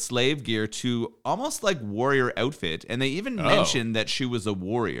like the slave gear to almost like warrior outfit. And they even mentioned that she was a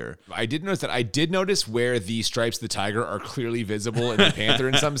warrior. I did notice that. I did notice where the stripes of the tiger are clearly visible in the panther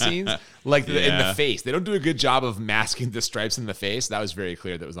in some scenes, like in the face. They don't do a good job of masking the stripes in the face. That was very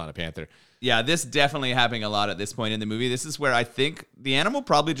clear that was not a panther. Yeah, this definitely happening a lot at this point in the movie. This is where I think the animal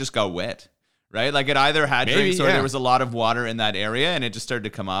probably just got wet. Right? Like it either had drinks or there was a lot of water in that area and it just started to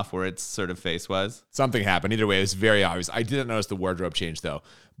come off where its sort of face was. Something happened. Either way, it was very obvious. I didn't notice the wardrobe change though.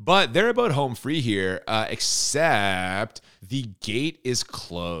 But they're about home free here, except the gate is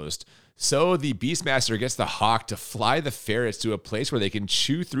closed. So the Beastmaster gets the Hawk to fly the ferrets to a place where they can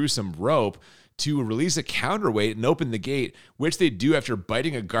chew through some rope to release a counterweight and open the gate, which they do after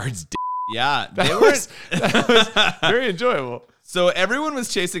biting a guard's dick. Yeah, That was very enjoyable. So everyone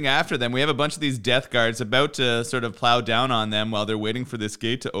was chasing after them. We have a bunch of these death guards about to sort of plow down on them while they're waiting for this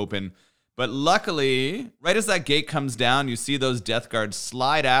gate to open. But luckily, right as that gate comes down, you see those death guards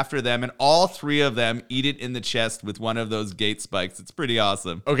slide after them, and all three of them eat it in the chest with one of those gate spikes. It's pretty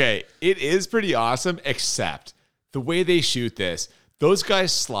awesome. Okay, it is pretty awesome, except the way they shoot this. Those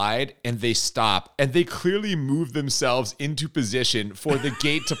guys slide and they stop and they clearly move themselves into position for the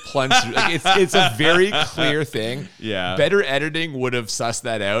gate to plunge through. Like it's a very clear thing. Yeah. Better editing would have sussed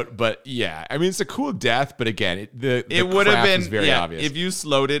that out, but yeah. I mean, it's a cool death, but again, it would have been very obvious. If you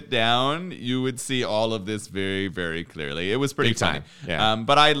slowed it down, you would see all of this very, very clearly. It was pretty Big funny. time. Yeah.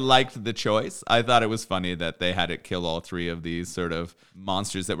 But I liked the choice. I thought it was funny that they had it kill all three of these sort of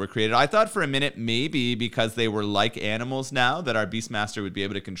monsters that were created. I thought for a minute maybe because they were like animals now that our Beastmaster would be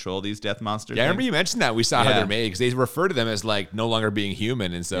able to control these death monsters. Yeah, I remember you mentioned that. We saw how Yeah. they're made because they refer to them as like no longer being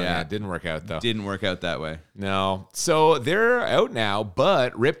human, and so it didn't work out though. Didn't work out that way. No. So they're out now,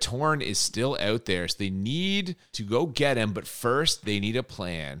 but Rip Torn is still out there. So they need to go get him, but first they need a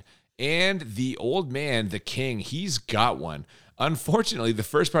plan. And the old man, the king, he's got one. Unfortunately, the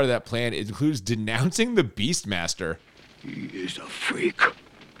first part of that plan includes denouncing the Beastmaster. He is a freak.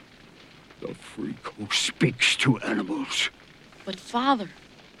 The freak who speaks to animals. But Father,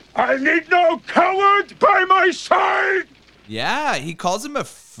 I need no coward by my side! Yeah, he calls him a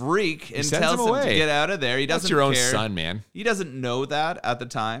freak and sends tells him him to away. get out of there. He doesn't That's your own care. son, man. He doesn't know that at the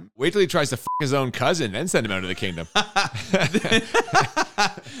time. Wait till he tries to f his own cousin, then send him out of the kingdom.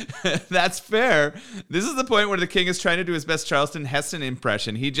 That's fair. This is the point where the king is trying to do his best Charleston Heston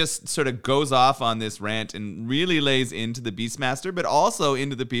impression. He just sort of goes off on this rant and really lays into the Beastmaster, but also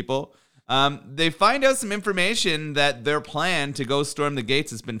into the people. They find out some information that their plan to go storm the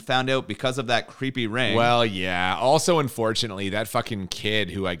gates has been found out because of that creepy ring. Well, yeah. Also, unfortunately, that fucking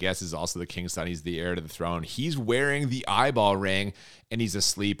kid, who I guess is also the king's son, he's the heir to the throne, he's wearing the eyeball ring and he's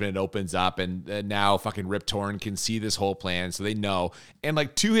asleep and it opens up and now fucking Rip Torn can see this whole plan, so they know. And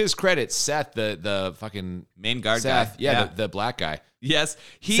like to his credit, Seth, the fucking main guard Seth, guy. yeah. The black guy. Yes,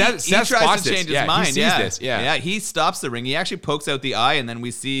 he Seth tries spots to change this. his mind. He sees this. Yeah. He stops the ring. He actually pokes out the eye, and then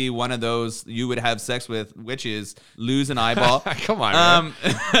we see one of those you would have sex with witches lose an eyeball. Come on, man.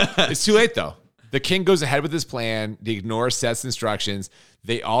 It's too late though. The king goes ahead with his plan. They ignore Seth's instructions.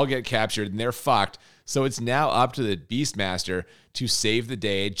 They all get captured and they're fucked. So it's now up to the Beastmaster to save the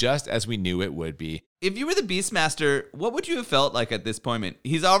day, just as we knew it would be. If you were the Beastmaster, what would you have felt like at this point?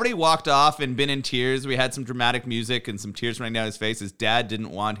 He's already walked off and been in tears. We had some dramatic music and some tears running down his face. His dad didn't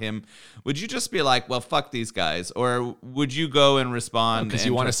want him. Would you just be like, well, fuck these guys? Or would you go and respond? Because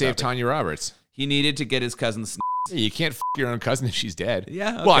you want to save Tanya Roberts. He needed to get his cousin Yeah, you can't f your own cousin if she's dead.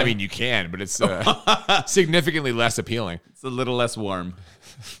 Yeah, Well, I okay. mean, you can, but it's significantly less appealing. It's a little less warm.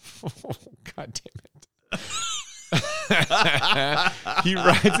 God damn it. He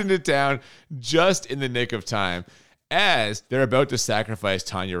rides into town just in the nick of time as they're about to sacrifice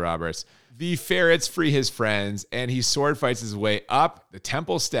Tanya Roberts. The ferrets free his friends, and he sword fights his way up the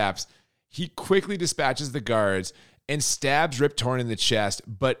temple steps. He quickly dispatches the guards and stabs Rip Torn in the chest,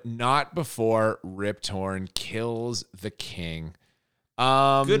 but not before Rip Torn kills the king.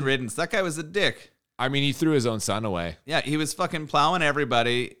 Good riddance. That guy was a dick. I mean, he threw his own son away. Yeah, he was fucking plowing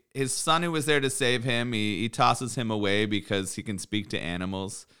everybody. His son who was there to save him, he tosses him away because he can speak to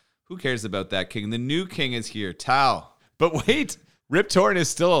animals. Who cares about that king? The new king is here, Tao. But wait, Rip Torn is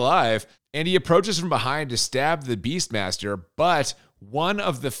still alive, and he approaches from behind to stab the Beastmaster, but one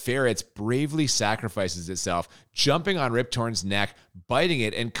of the ferrets bravely sacrifices itself, jumping on Rip Torn's neck, biting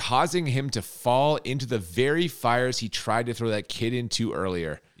it, and causing him to fall into the very fires he tried to throw that kid into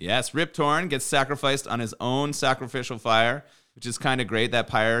earlier. Yes, Rip Torn gets sacrificed on his own sacrificial fire, which is kind of great. That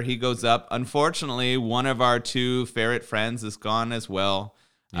pyre, he goes up. Unfortunately, one of our two ferret friends is gone as well.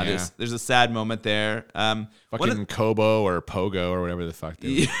 Yeah. There's a sad moment there. Fucking Kobo or Pogo or whatever the fuck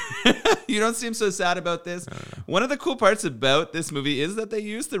they were. You don't seem so sad about this. One of the cool parts about this movie is that they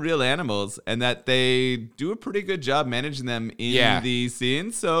use the real animals and that they do a pretty good job managing them in the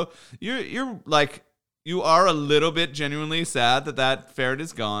scenes. So you're like, you are a little bit genuinely sad that ferret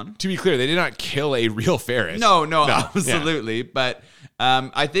is gone. To be clear, they did not kill a real ferret. No, absolutely. Yeah. But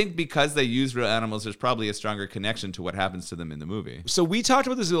I think because they use real animals, there's probably a stronger connection to what happens to them in the movie. So we talked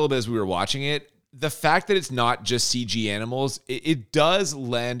about this a little bit as we were watching it. The fact that it's not just CG animals, it does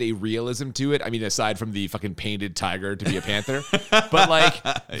lend a realism to it. I mean, aside from the fucking painted tiger to be a panther. But like,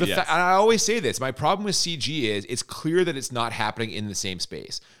 I always say this, my problem with CG is it's clear that it's not happening in the same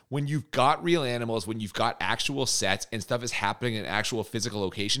space. When you've got real animals, when you've got actual sets and stuff is happening in an actual physical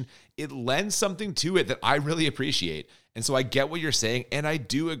location, it lends something to it that I really appreciate. And so I get what you're saying, and I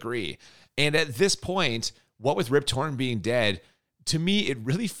do agree. And at this point, what with Rip Torn being dead, to me, it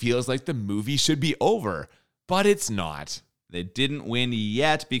really feels like the movie should be over, but it's not. They didn't win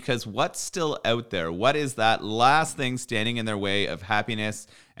yet because what's still out there? What is that last thing standing in their way of happiness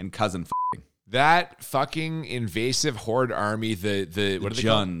and cousin f***ing? That fucking invasive horde army, the what are they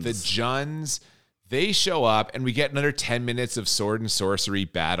called? The Juns. They show up and we get another 10 minutes of sword and sorcery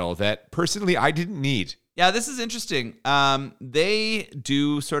battle that personally I didn't need. Yeah, this is interesting. They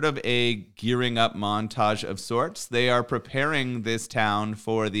do sort of a gearing up montage of sorts. They are preparing this town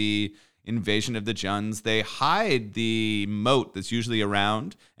for the invasion of the Juns. They hide the moat that's usually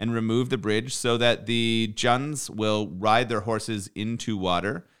around and remove the bridge so that the Juns will ride their horses into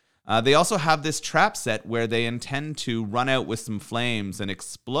water. They also have this trap set where they intend to run out with some flames and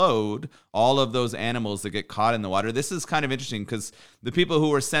explode all of those animals that get caught in the water. This is kind of interesting because the people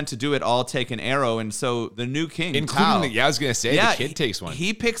who were sent to do it all take an arrow. And so the new king, including I was going to say, the kid takes one.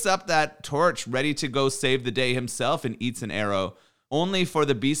 He picks up that torch ready to go save the day himself and eats an arrow, only for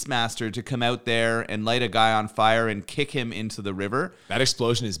the Beastmaster to come out there and light a guy on fire and kick him into the river. That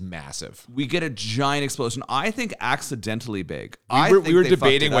explosion is massive. We get a giant explosion. I think accidentally big. We were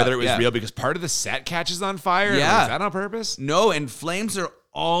debating whether it was real because part of the set catches on fire. Yeah. Is that on purpose? No, and flames are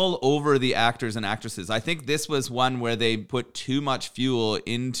all over the actors and actresses. I think this was one where they put too much fuel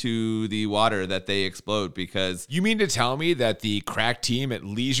into the water that they explode because... You mean to tell me that the crack team at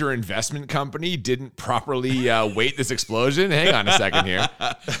Leisure Investment Company didn't properly weight this explosion? Hang on a second here.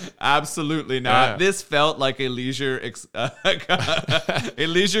 Absolutely not. Yeah. This felt like a leisure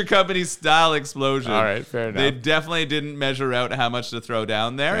company style explosion. All right, fair enough. They definitely didn't measure out how much to throw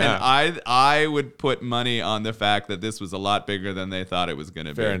down there. Yeah. And I would put money on the fact that this was a lot bigger than they thought it was going to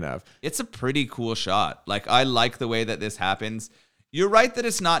be. Fair enough. It's a pretty cool shot. Like, I like the way that this happens. You're right that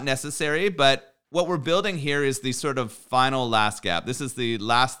it's not necessary, but what we're building here is the sort of final last gap. This is the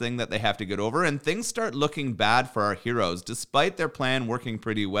last thing that they have to get over, and things start looking bad for our heroes. Despite their plan working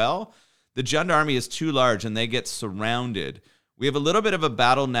pretty well, the Jund army is too large and they get surrounded. We have a little bit of a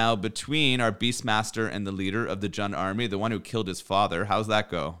battle now between our Beastmaster and the leader of the Jund army, the one who killed his father. How's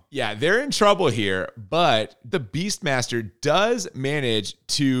that go? Yeah, they're in trouble here, but the Beastmaster does manage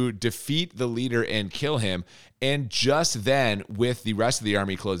to defeat the leader and kill him. And just then, with the rest of the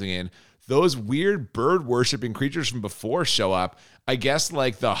army closing in, those weird bird-worshipping creatures from before show up. I guess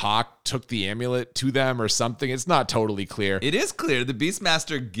like the hawk took the amulet to them or something. It's not totally clear. It is clear. The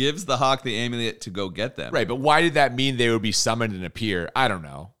Beastmaster gives the hawk the amulet to go get them. Right, but why did that mean they would be summoned and appear? I don't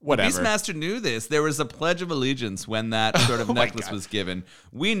know. Whatever. The Beastmaster knew this. There was a pledge of allegiance when that sort of necklace was given.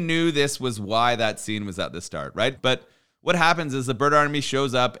 We knew this was why that scene was at the start, right? But what happens is the bird army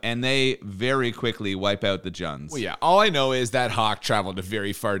shows up and they very quickly wipe out the Juns. Well, yeah, all I know is that hawk traveled a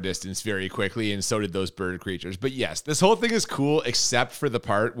very far distance very quickly, and so did those bird creatures. But yes, this whole thing is cool, except for the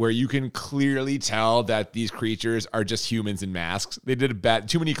part where you can clearly tell that these creatures are just humans in masks. They did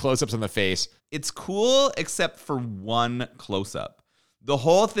too many close-ups on the face. It's cool, except for one close-up. The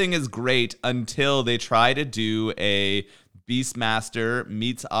whole thing is great until they try to do a Beastmaster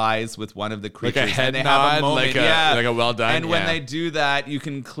meets eyes with one of the creatures. Like a head and they nod, have a moment. like a well done. And when they do that, you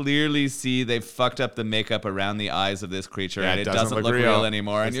can clearly see they've fucked up the makeup around the eyes of this creature, and it doesn't look real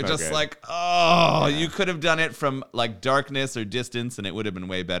anymore. And you're just good. Like, oh, you could have done it from like darkness or distance, and it would have been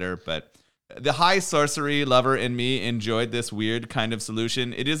way better. But the high sorcery lover in me enjoyed this weird kind of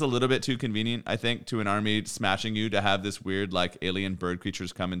solution. It is a little bit too convenient, I think, to an army smashing you to have this weird like alien bird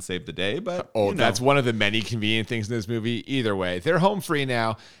creatures come and save the day. But that's one of the many convenient things in this movie. Either way, they're home free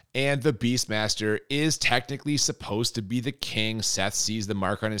now, and the Beastmaster is technically supposed to be the king. Seth sees the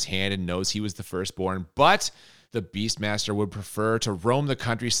mark on his hand and knows he was the firstborn, but the Beastmaster would prefer to roam the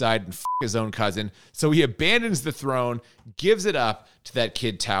countryside and his own cousin, so he abandons the throne, gives it up to that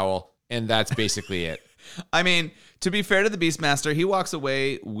kid Towel. And that's basically it. I mean, to be fair to the Beastmaster, he walks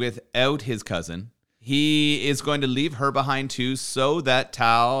away without his cousin. He is going to leave her behind too so that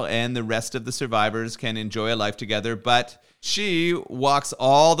Tal and the rest of the survivors can enjoy a life together. But she walks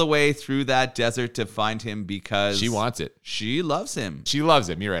all the way through that desert to find him because She wants it. she loves him. She loves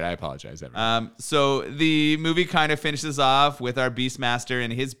him. You're right. I apologize, everyone. So the movie kind of finishes off with our Beastmaster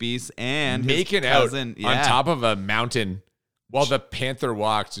and his beast and Making his out cousin. on top of a mountain while the panther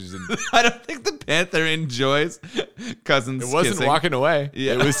walks. I don't think the panther enjoys cousins. It wasn't kissing. walking away.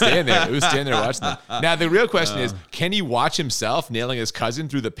 Yeah. It was staying there. It was standing there watching them. Now, the real question is, can he watch himself nailing his cousin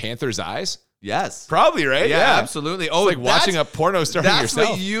through the panther's eyes? Yes. Probably, right? Yeah, absolutely. Oh, it's like watching a porno starring that's yourself.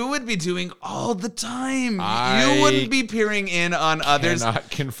 what you would be doing all the time. I You wouldn't be peering in on others. Cannot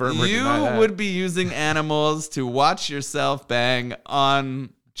confirm or You deny that. would be using animals to watch yourself bang on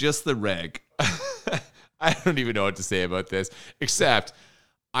just the reg. I don't even know what to say about this, except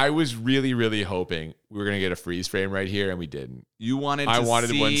I was really, really hoping we were going to get a freeze frame right here, and we didn't. You wanted to I wanted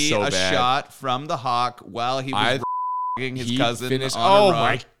see one so a bad. shot from the hawk while he was his He cousin finished. on a Oh rug.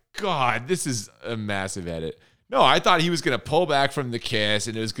 my God, this is a massive edit. No, I thought he was going to pull back from the kiss,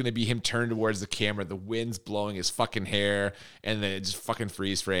 and it was going to be him turned towards the camera, the wind's blowing his fucking hair, and then it just fucking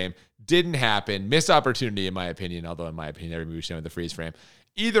freeze frame. Didn't happen. Missed opportunity, in my opinion, although in my opinion, every movie should have the freeze frame.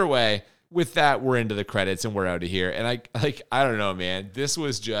 Either way, with that, we're into the credits, and we're out of here. And I don't know, man. This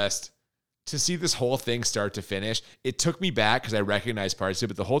was just... to see this whole thing start to finish, it took me back because I recognized parts of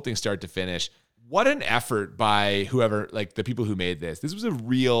it, but the whole thing start to finish, what an effort by whoever, like the people who made this. This was a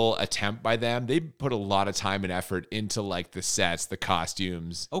real attempt by them. They put a lot of time and effort into like the sets, the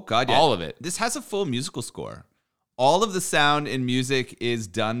costumes. Oh God, yeah. All of it. This has a full musical score. All of the sound and music is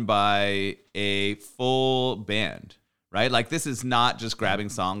done by a full band, right? Like this is not just grabbing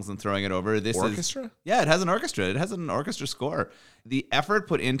songs and throwing it over. This Orchestra? is it has an orchestra. It has an orchestra score. The effort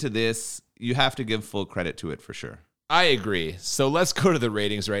put into this, you have to give full credit to it for sure. I agree. So let's go to the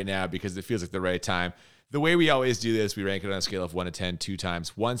ratings right now because it feels like the right time. The way we always do this, we rank it on a scale of 1 to 10 2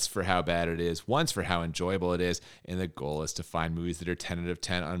 times. Once for how bad it is, once for how enjoyable it is. And the goal is to find movies that are 10 out of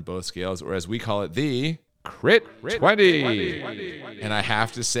 10 on both scales, or as we call it, the Crit 20. And I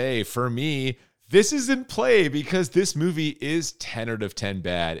have to say, for me, this is in play because this movie is 10 out of 10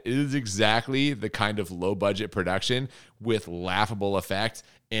 bad. It is exactly the kind of low budget production with laughable effects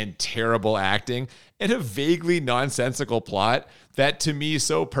and terrible acting and a vaguely nonsensical plot that to me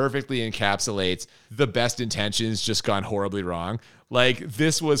so perfectly encapsulates the best intentions just gone horribly wrong. Like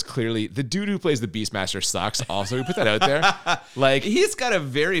this was clearly the dude who plays the Beastmaster sucks. Also, we put that out there. Like He's got a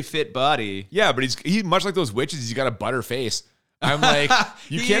very fit body. yeah, but he's much like those witches. He's got a butter face. I'm like,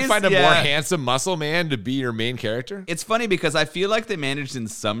 you He can't is, find a yeah. more handsome muscle man to be your main character. It's funny because I feel like they managed in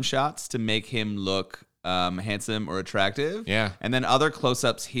some shots to make him look handsome or attractive. Yeah. And then other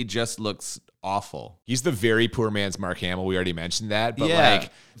close-ups, he just looks awful. He's the very poor man's Mark Hamill. We already mentioned that. But Yeah.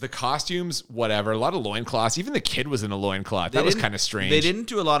 like the costumes, whatever, a lot of loincloths. Even the kid was in a loincloth. That was kind of strange. They didn't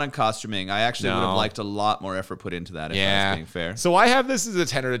do a lot on costuming. I actually would No. have liked a lot more effort put into that if I Yeah. was being fair. So I have this as a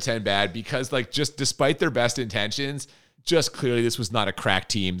 10 out of 10 bad because like just despite their best intentions, just clearly this was not a crack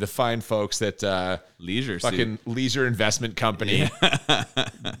team. The fine folks that Leisure fucking suit. leisure investment company.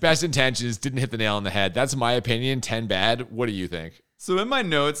 Best intentions didn't hit the nail on the head. That's my opinion. 10 bad. What do you think? So in my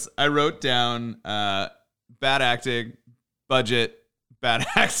notes, I wrote down bad acting, budget, bad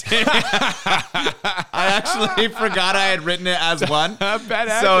acting. I actually forgot I had written it as one.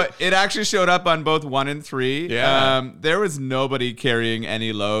 Bad So acting. it actually showed up on both 1 and 3. Yeah. There was nobody carrying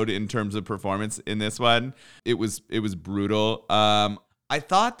any load in terms of performance in this one. It was brutal. I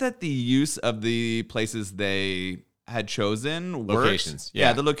thought that the use of the places they had chosen worked. Locations, Yeah,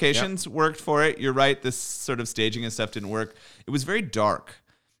 yeah. the locations worked for it. You're right. This sort of staging and stuff didn't work. It was very dark.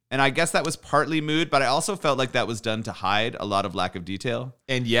 And I guess that was partly mood, but I also felt like that was done to hide a lot of lack of detail.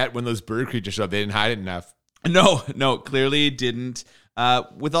 And yet when those bird creatures showed up, they didn't hide it enough. No, clearly didn't.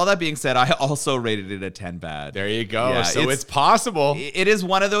 With all that being said, I also rated it a 10 bad. There you go. Yeah, So it's possible. It is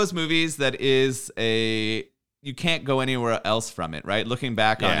one of those movies that is you can't go anywhere else from it, right? Looking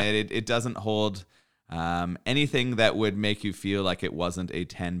back on Yeah. it doesn't hold anything that would make you feel like it wasn't a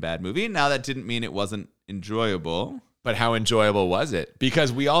 10 bad movie. Now, that didn't mean it wasn't enjoyable. But how enjoyable was it?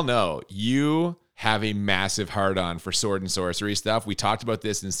 Because we all know you have a massive hard-on for sword and sorcery stuff. We talked about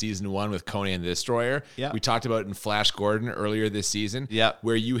this in season 1 with Conan the Destroyer. Yeah. We talked about it in Flash Gordon earlier this season. Yeah.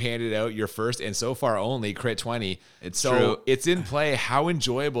 Where you handed out your first and so far only Crit 20. It's so true. It's in play. How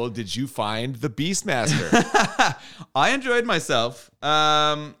enjoyable did you find the Beastmaster? I enjoyed myself.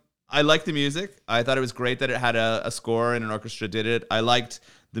 I liked the music. I thought it was great that it had a score and an orchestra did it. I liked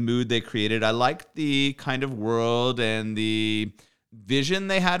the mood they created. I liked the kind of world and the vision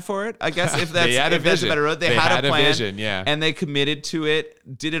they had for it, I guess. If that's, They had a if that's a vision. better word. They They had had a a plan, vision, yeah. and they committed to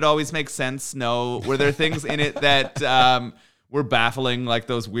it. Did it always make sense? No. Were there things in it that were baffling, like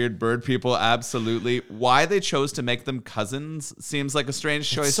those weird bird people? Absolutely. Why they chose to make them cousins seems like a strange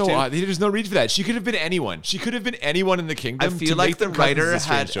choice It's so too. odd. There's no reason for that. She could have been anyone. She could have been anyone in the kingdom. I feel to like make the them cousins writer is a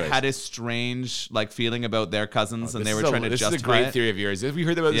strange choice. had a strange like feeling about their cousins, and they were This is trying to this justify is a great it. theory of yours. We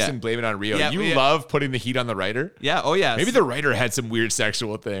heard about this Yeah. in Blame It on Rio. Yeah, You yeah. love putting the heat on the writer. Yeah. Oh yeah. Maybe the writer had some weird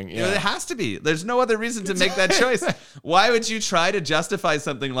sexual thing. You know, Yeah. it has to be. There's no other reason to make that choice. Why would you try to justify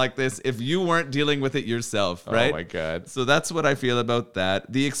something like this if you weren't dealing with it yourself, right? Oh my God. So that's what I feel about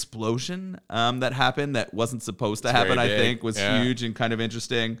that. The explosion that happened that wasn't supposed to happen, I very big. think, was Yeah. huge and kind of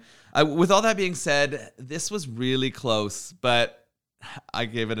interesting. With all that being said, this was really close, but I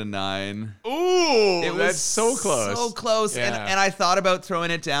gave it a 9. Ooh, It was that's so close. So close. Yeah. And I thought about throwing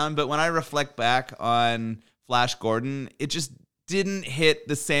it down, but when I reflect back on Flash Gordon, it just didn't hit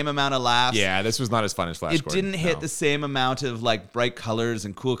the same amount of laughs. Yeah, this was not as fun as Flash It Gordon. didn't hit No. the same amount of like bright colors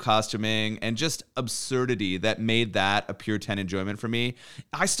and cool costuming and just absurdity that made that a pure 10 enjoyment for me.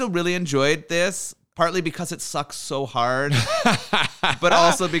 I still really enjoyed this, partly because it sucks so hard, but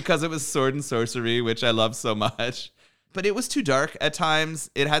also because it was sword and sorcery, which I love so much. But it was too dark at times.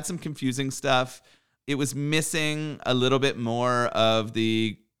 It had some confusing stuff. It was missing a little bit more of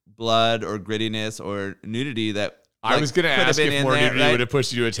the blood or grittiness or nudity that I was going to could have ask been if in more there, nudity right? would have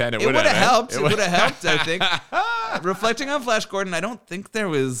pushed you to a 10. It would have right? helped. It would have helped, I think. Reflecting on Flash Gordon, I don't think there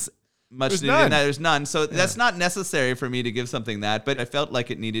was much There's nudity in none. that. There's none. So that's not necessary for me to give something that, but I felt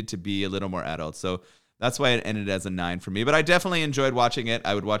like it needed to be a little more adult. So that's why it ended as a 9 for me. But I definitely enjoyed watching it.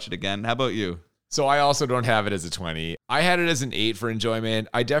 I would watch it again. How about you? So I also don't have it as a 20. I had it as an 8 for enjoyment.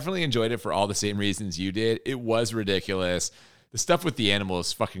 I definitely enjoyed it for all the same reasons you did. It was ridiculous. The stuff with the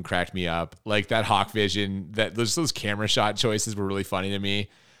animals fucking cracked me up. Like that hawk vision, that those camera shot choices were really funny to me.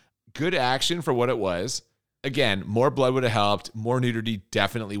 Good action for what it was. Again, more blood would have helped. More nudity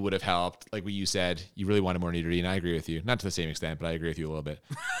definitely would have helped. Like what you said, you really wanted more nudity, and I agree with you. Not to the same extent, but I agree with you a little bit.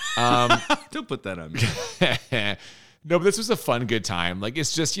 Don't put that on me. No, but this was a fun, good time. Like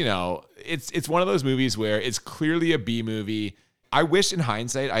it's just, it's one of those movies where it's clearly a B movie. I wish in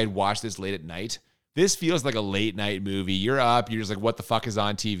hindsight I had watched this late at night. This feels like a late night movie. You're up, you're just like, what the fuck is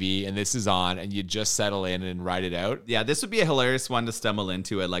on TV? And this is on, and you just settle in and ride it out. Yeah, this would be a hilarious one to stumble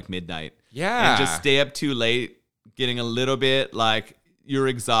into at like midnight. Yeah. And just stay up too late, getting a little bit like you're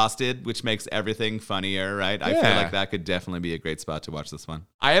exhausted, which makes everything funnier, right? I feel Yeah. like that could definitely be a great spot to watch this one.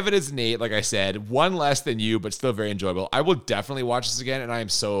 I have it as an 8, like I said, 1 less than you, but still very enjoyable. I will definitely watch this again, and I am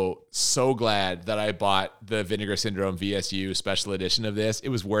so glad that I bought the Vinegar Syndrome VSU special edition of this. It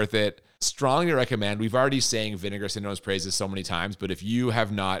was worth it. Strongly recommend. We've already sang Vinegar Syndrome's praises so many times, but if you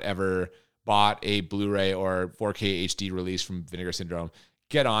have not ever bought a Blu-ray or 4K HD release from Vinegar Syndrome,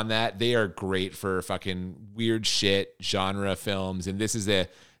 get on that. They are great for fucking weird shit genre films, and this is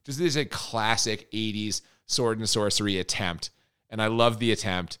a classic 80s sword and sorcery attempt, and I love the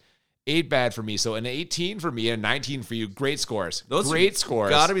attempt. 8 bad for me, so an 18 for me and a 19 for you. Great scores. Great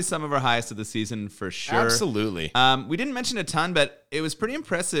scores. Got to be some of our highest of the season for sure. Absolutely. We didn't mention a ton, but it was pretty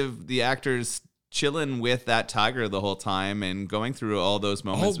impressive. The actors chilling with that tiger the whole time and going through all those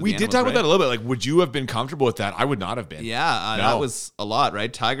moments. We did talk about that a little bit. Like, would you have been comfortable with that? I would not have been. Yeah, No. that was a lot,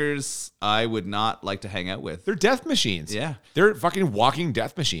 right? Tigers, I would not like to hang out with. They're death machines. Yeah. They're fucking walking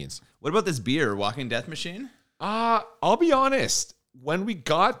death machines. What about this beer, Walking Death Machine? I'll be honest. When we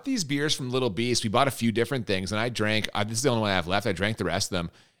got these beers from Little Beast, we bought a few different things, and I drank. This is the only one I have left. I drank the rest of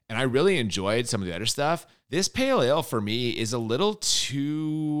them, and I really enjoyed some of the other stuff. This pale ale for me is a little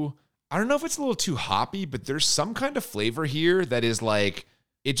too. I don't know if it's a little too hoppy, but there's some kind of flavor here that is like.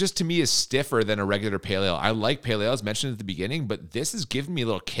 It just to me is stiffer than a regular pale ale. I like pale ales mentioned at the beginning, but this is giving me a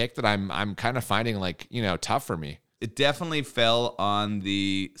little kick that I'm kind of finding like tough for me. It definitely fell on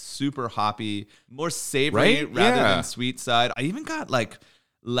the super hoppy, more savory Right? rather Yeah. than sweet side. I even got like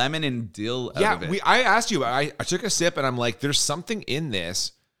lemon and dill out of it. I asked you. I took a sip and I'm like, there's something in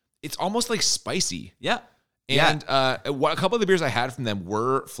this. It's almost like spicy. Yeah. And a couple of the beers I had from them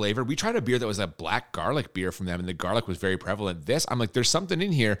were flavored. We tried a beer that was a black garlic beer from them, and the garlic was very prevalent. This, I'm like, there's something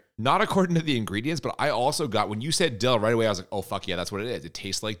in here, not according to the ingredients, but I also got, when you said dill right away, I was like, oh, fuck yeah, that's what it is. It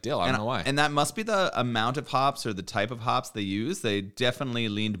tastes like dill. I don't know why. And that must be the amount of hops or the type of hops they use. They definitely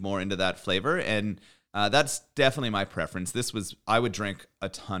leaned more into that flavor. And that's definitely my preference. I would drink a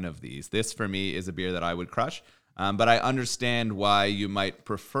ton of these. This for me is a beer that I would crush. But I understand why you might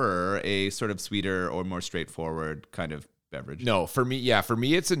prefer a sort of sweeter or more straightforward kind of beverage. No, for me,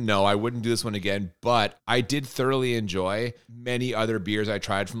 it's a no. I wouldn't do this one again, but I did thoroughly enjoy many other beers I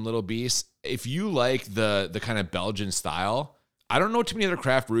tried from Little Beast. If you like the kind of Belgian style, I don't know too many other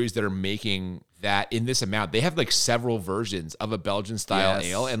craft breweries that are making that in this amount. They have like several versions of a Belgian style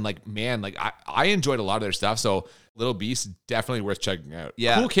ale. And like, man, like I enjoyed a lot of their stuff. So Little Beast, definitely worth checking out.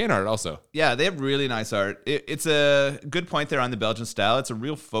 Yeah. Cool can art also. Yeah, they have really nice art. It's a good point there on the Belgian style. It's a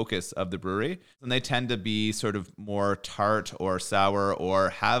real focus of the brewery. And they tend to be sort of more tart or sour or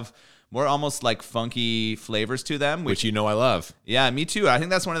have more almost like funky flavors to them. Which you know I love. Yeah, me too. I think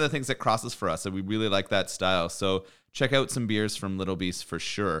that's one of the things that crosses for us. That we really like that style. So check out some beers from Little Beast for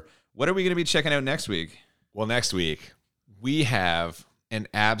sure. What are we going to be checking out next week? Well, next week, we have an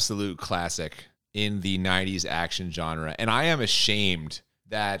absolute classic in the 90s action genre. And I am ashamed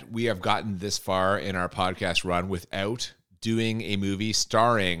that we have gotten this far in our podcast run without doing a movie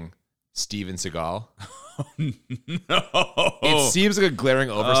starring Steven Seagal. No. It seems like a glaring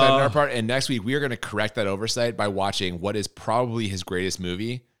oversight on our part. And next week, we are going to correct that oversight by watching what is probably his greatest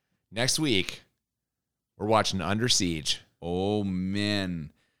movie. Next week, we're watching Under Siege. Oh,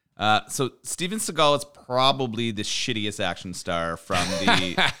 man. So Steven Seagal is probably the shittiest action star from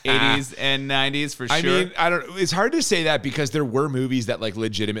the 80s and 90s for sure. I mean, it's hard to say that because there were movies that like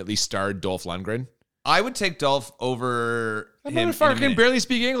legitimately starred Dolph Lundgren. I would take Dolph over That him. motherfucker can barely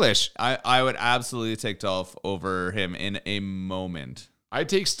speak English. I would absolutely take Dolph over him in a moment. I'd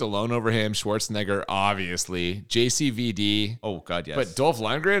take Stallone over him, Schwarzenegger, obviously, JCVD. Oh, God, yes. But Dolph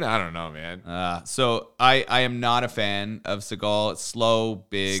Lundgren, I don't know, man. So I am not a fan of Seagal. It's slow,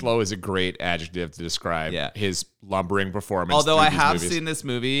 big. Slow is a great adjective to describe his lumbering performance. Although through I these have movies. seen this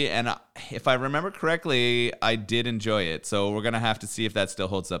movie, and if I remember correctly, I did enjoy it. So we're going to have to see if that still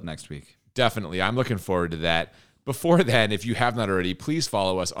holds up next week. Definitely. I'm looking forward to that. Before then, if you have not already, please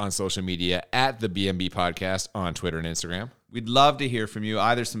follow us on social media at the BMB Podcast on Twitter and Instagram. We'd love to hear from you,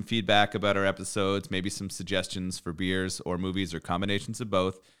 either some feedback about our episodes, maybe some suggestions for beers or movies or combinations of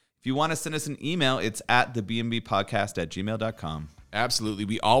both. If you want to send us an email, it's at thebmbpodcast@gmail.com. Absolutely.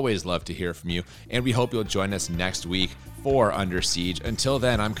 We always love to hear from you, and we hope you'll join us next week for Under Siege. Until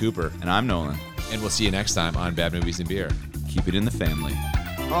then, I'm Cooper. And I'm Nolan. And we'll see you next time on Bad Movies and Beer. Keep it in the family.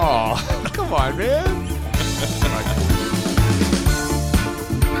 Oh, come on, man.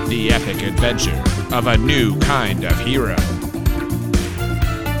 The epic adventure of a new kind of hero.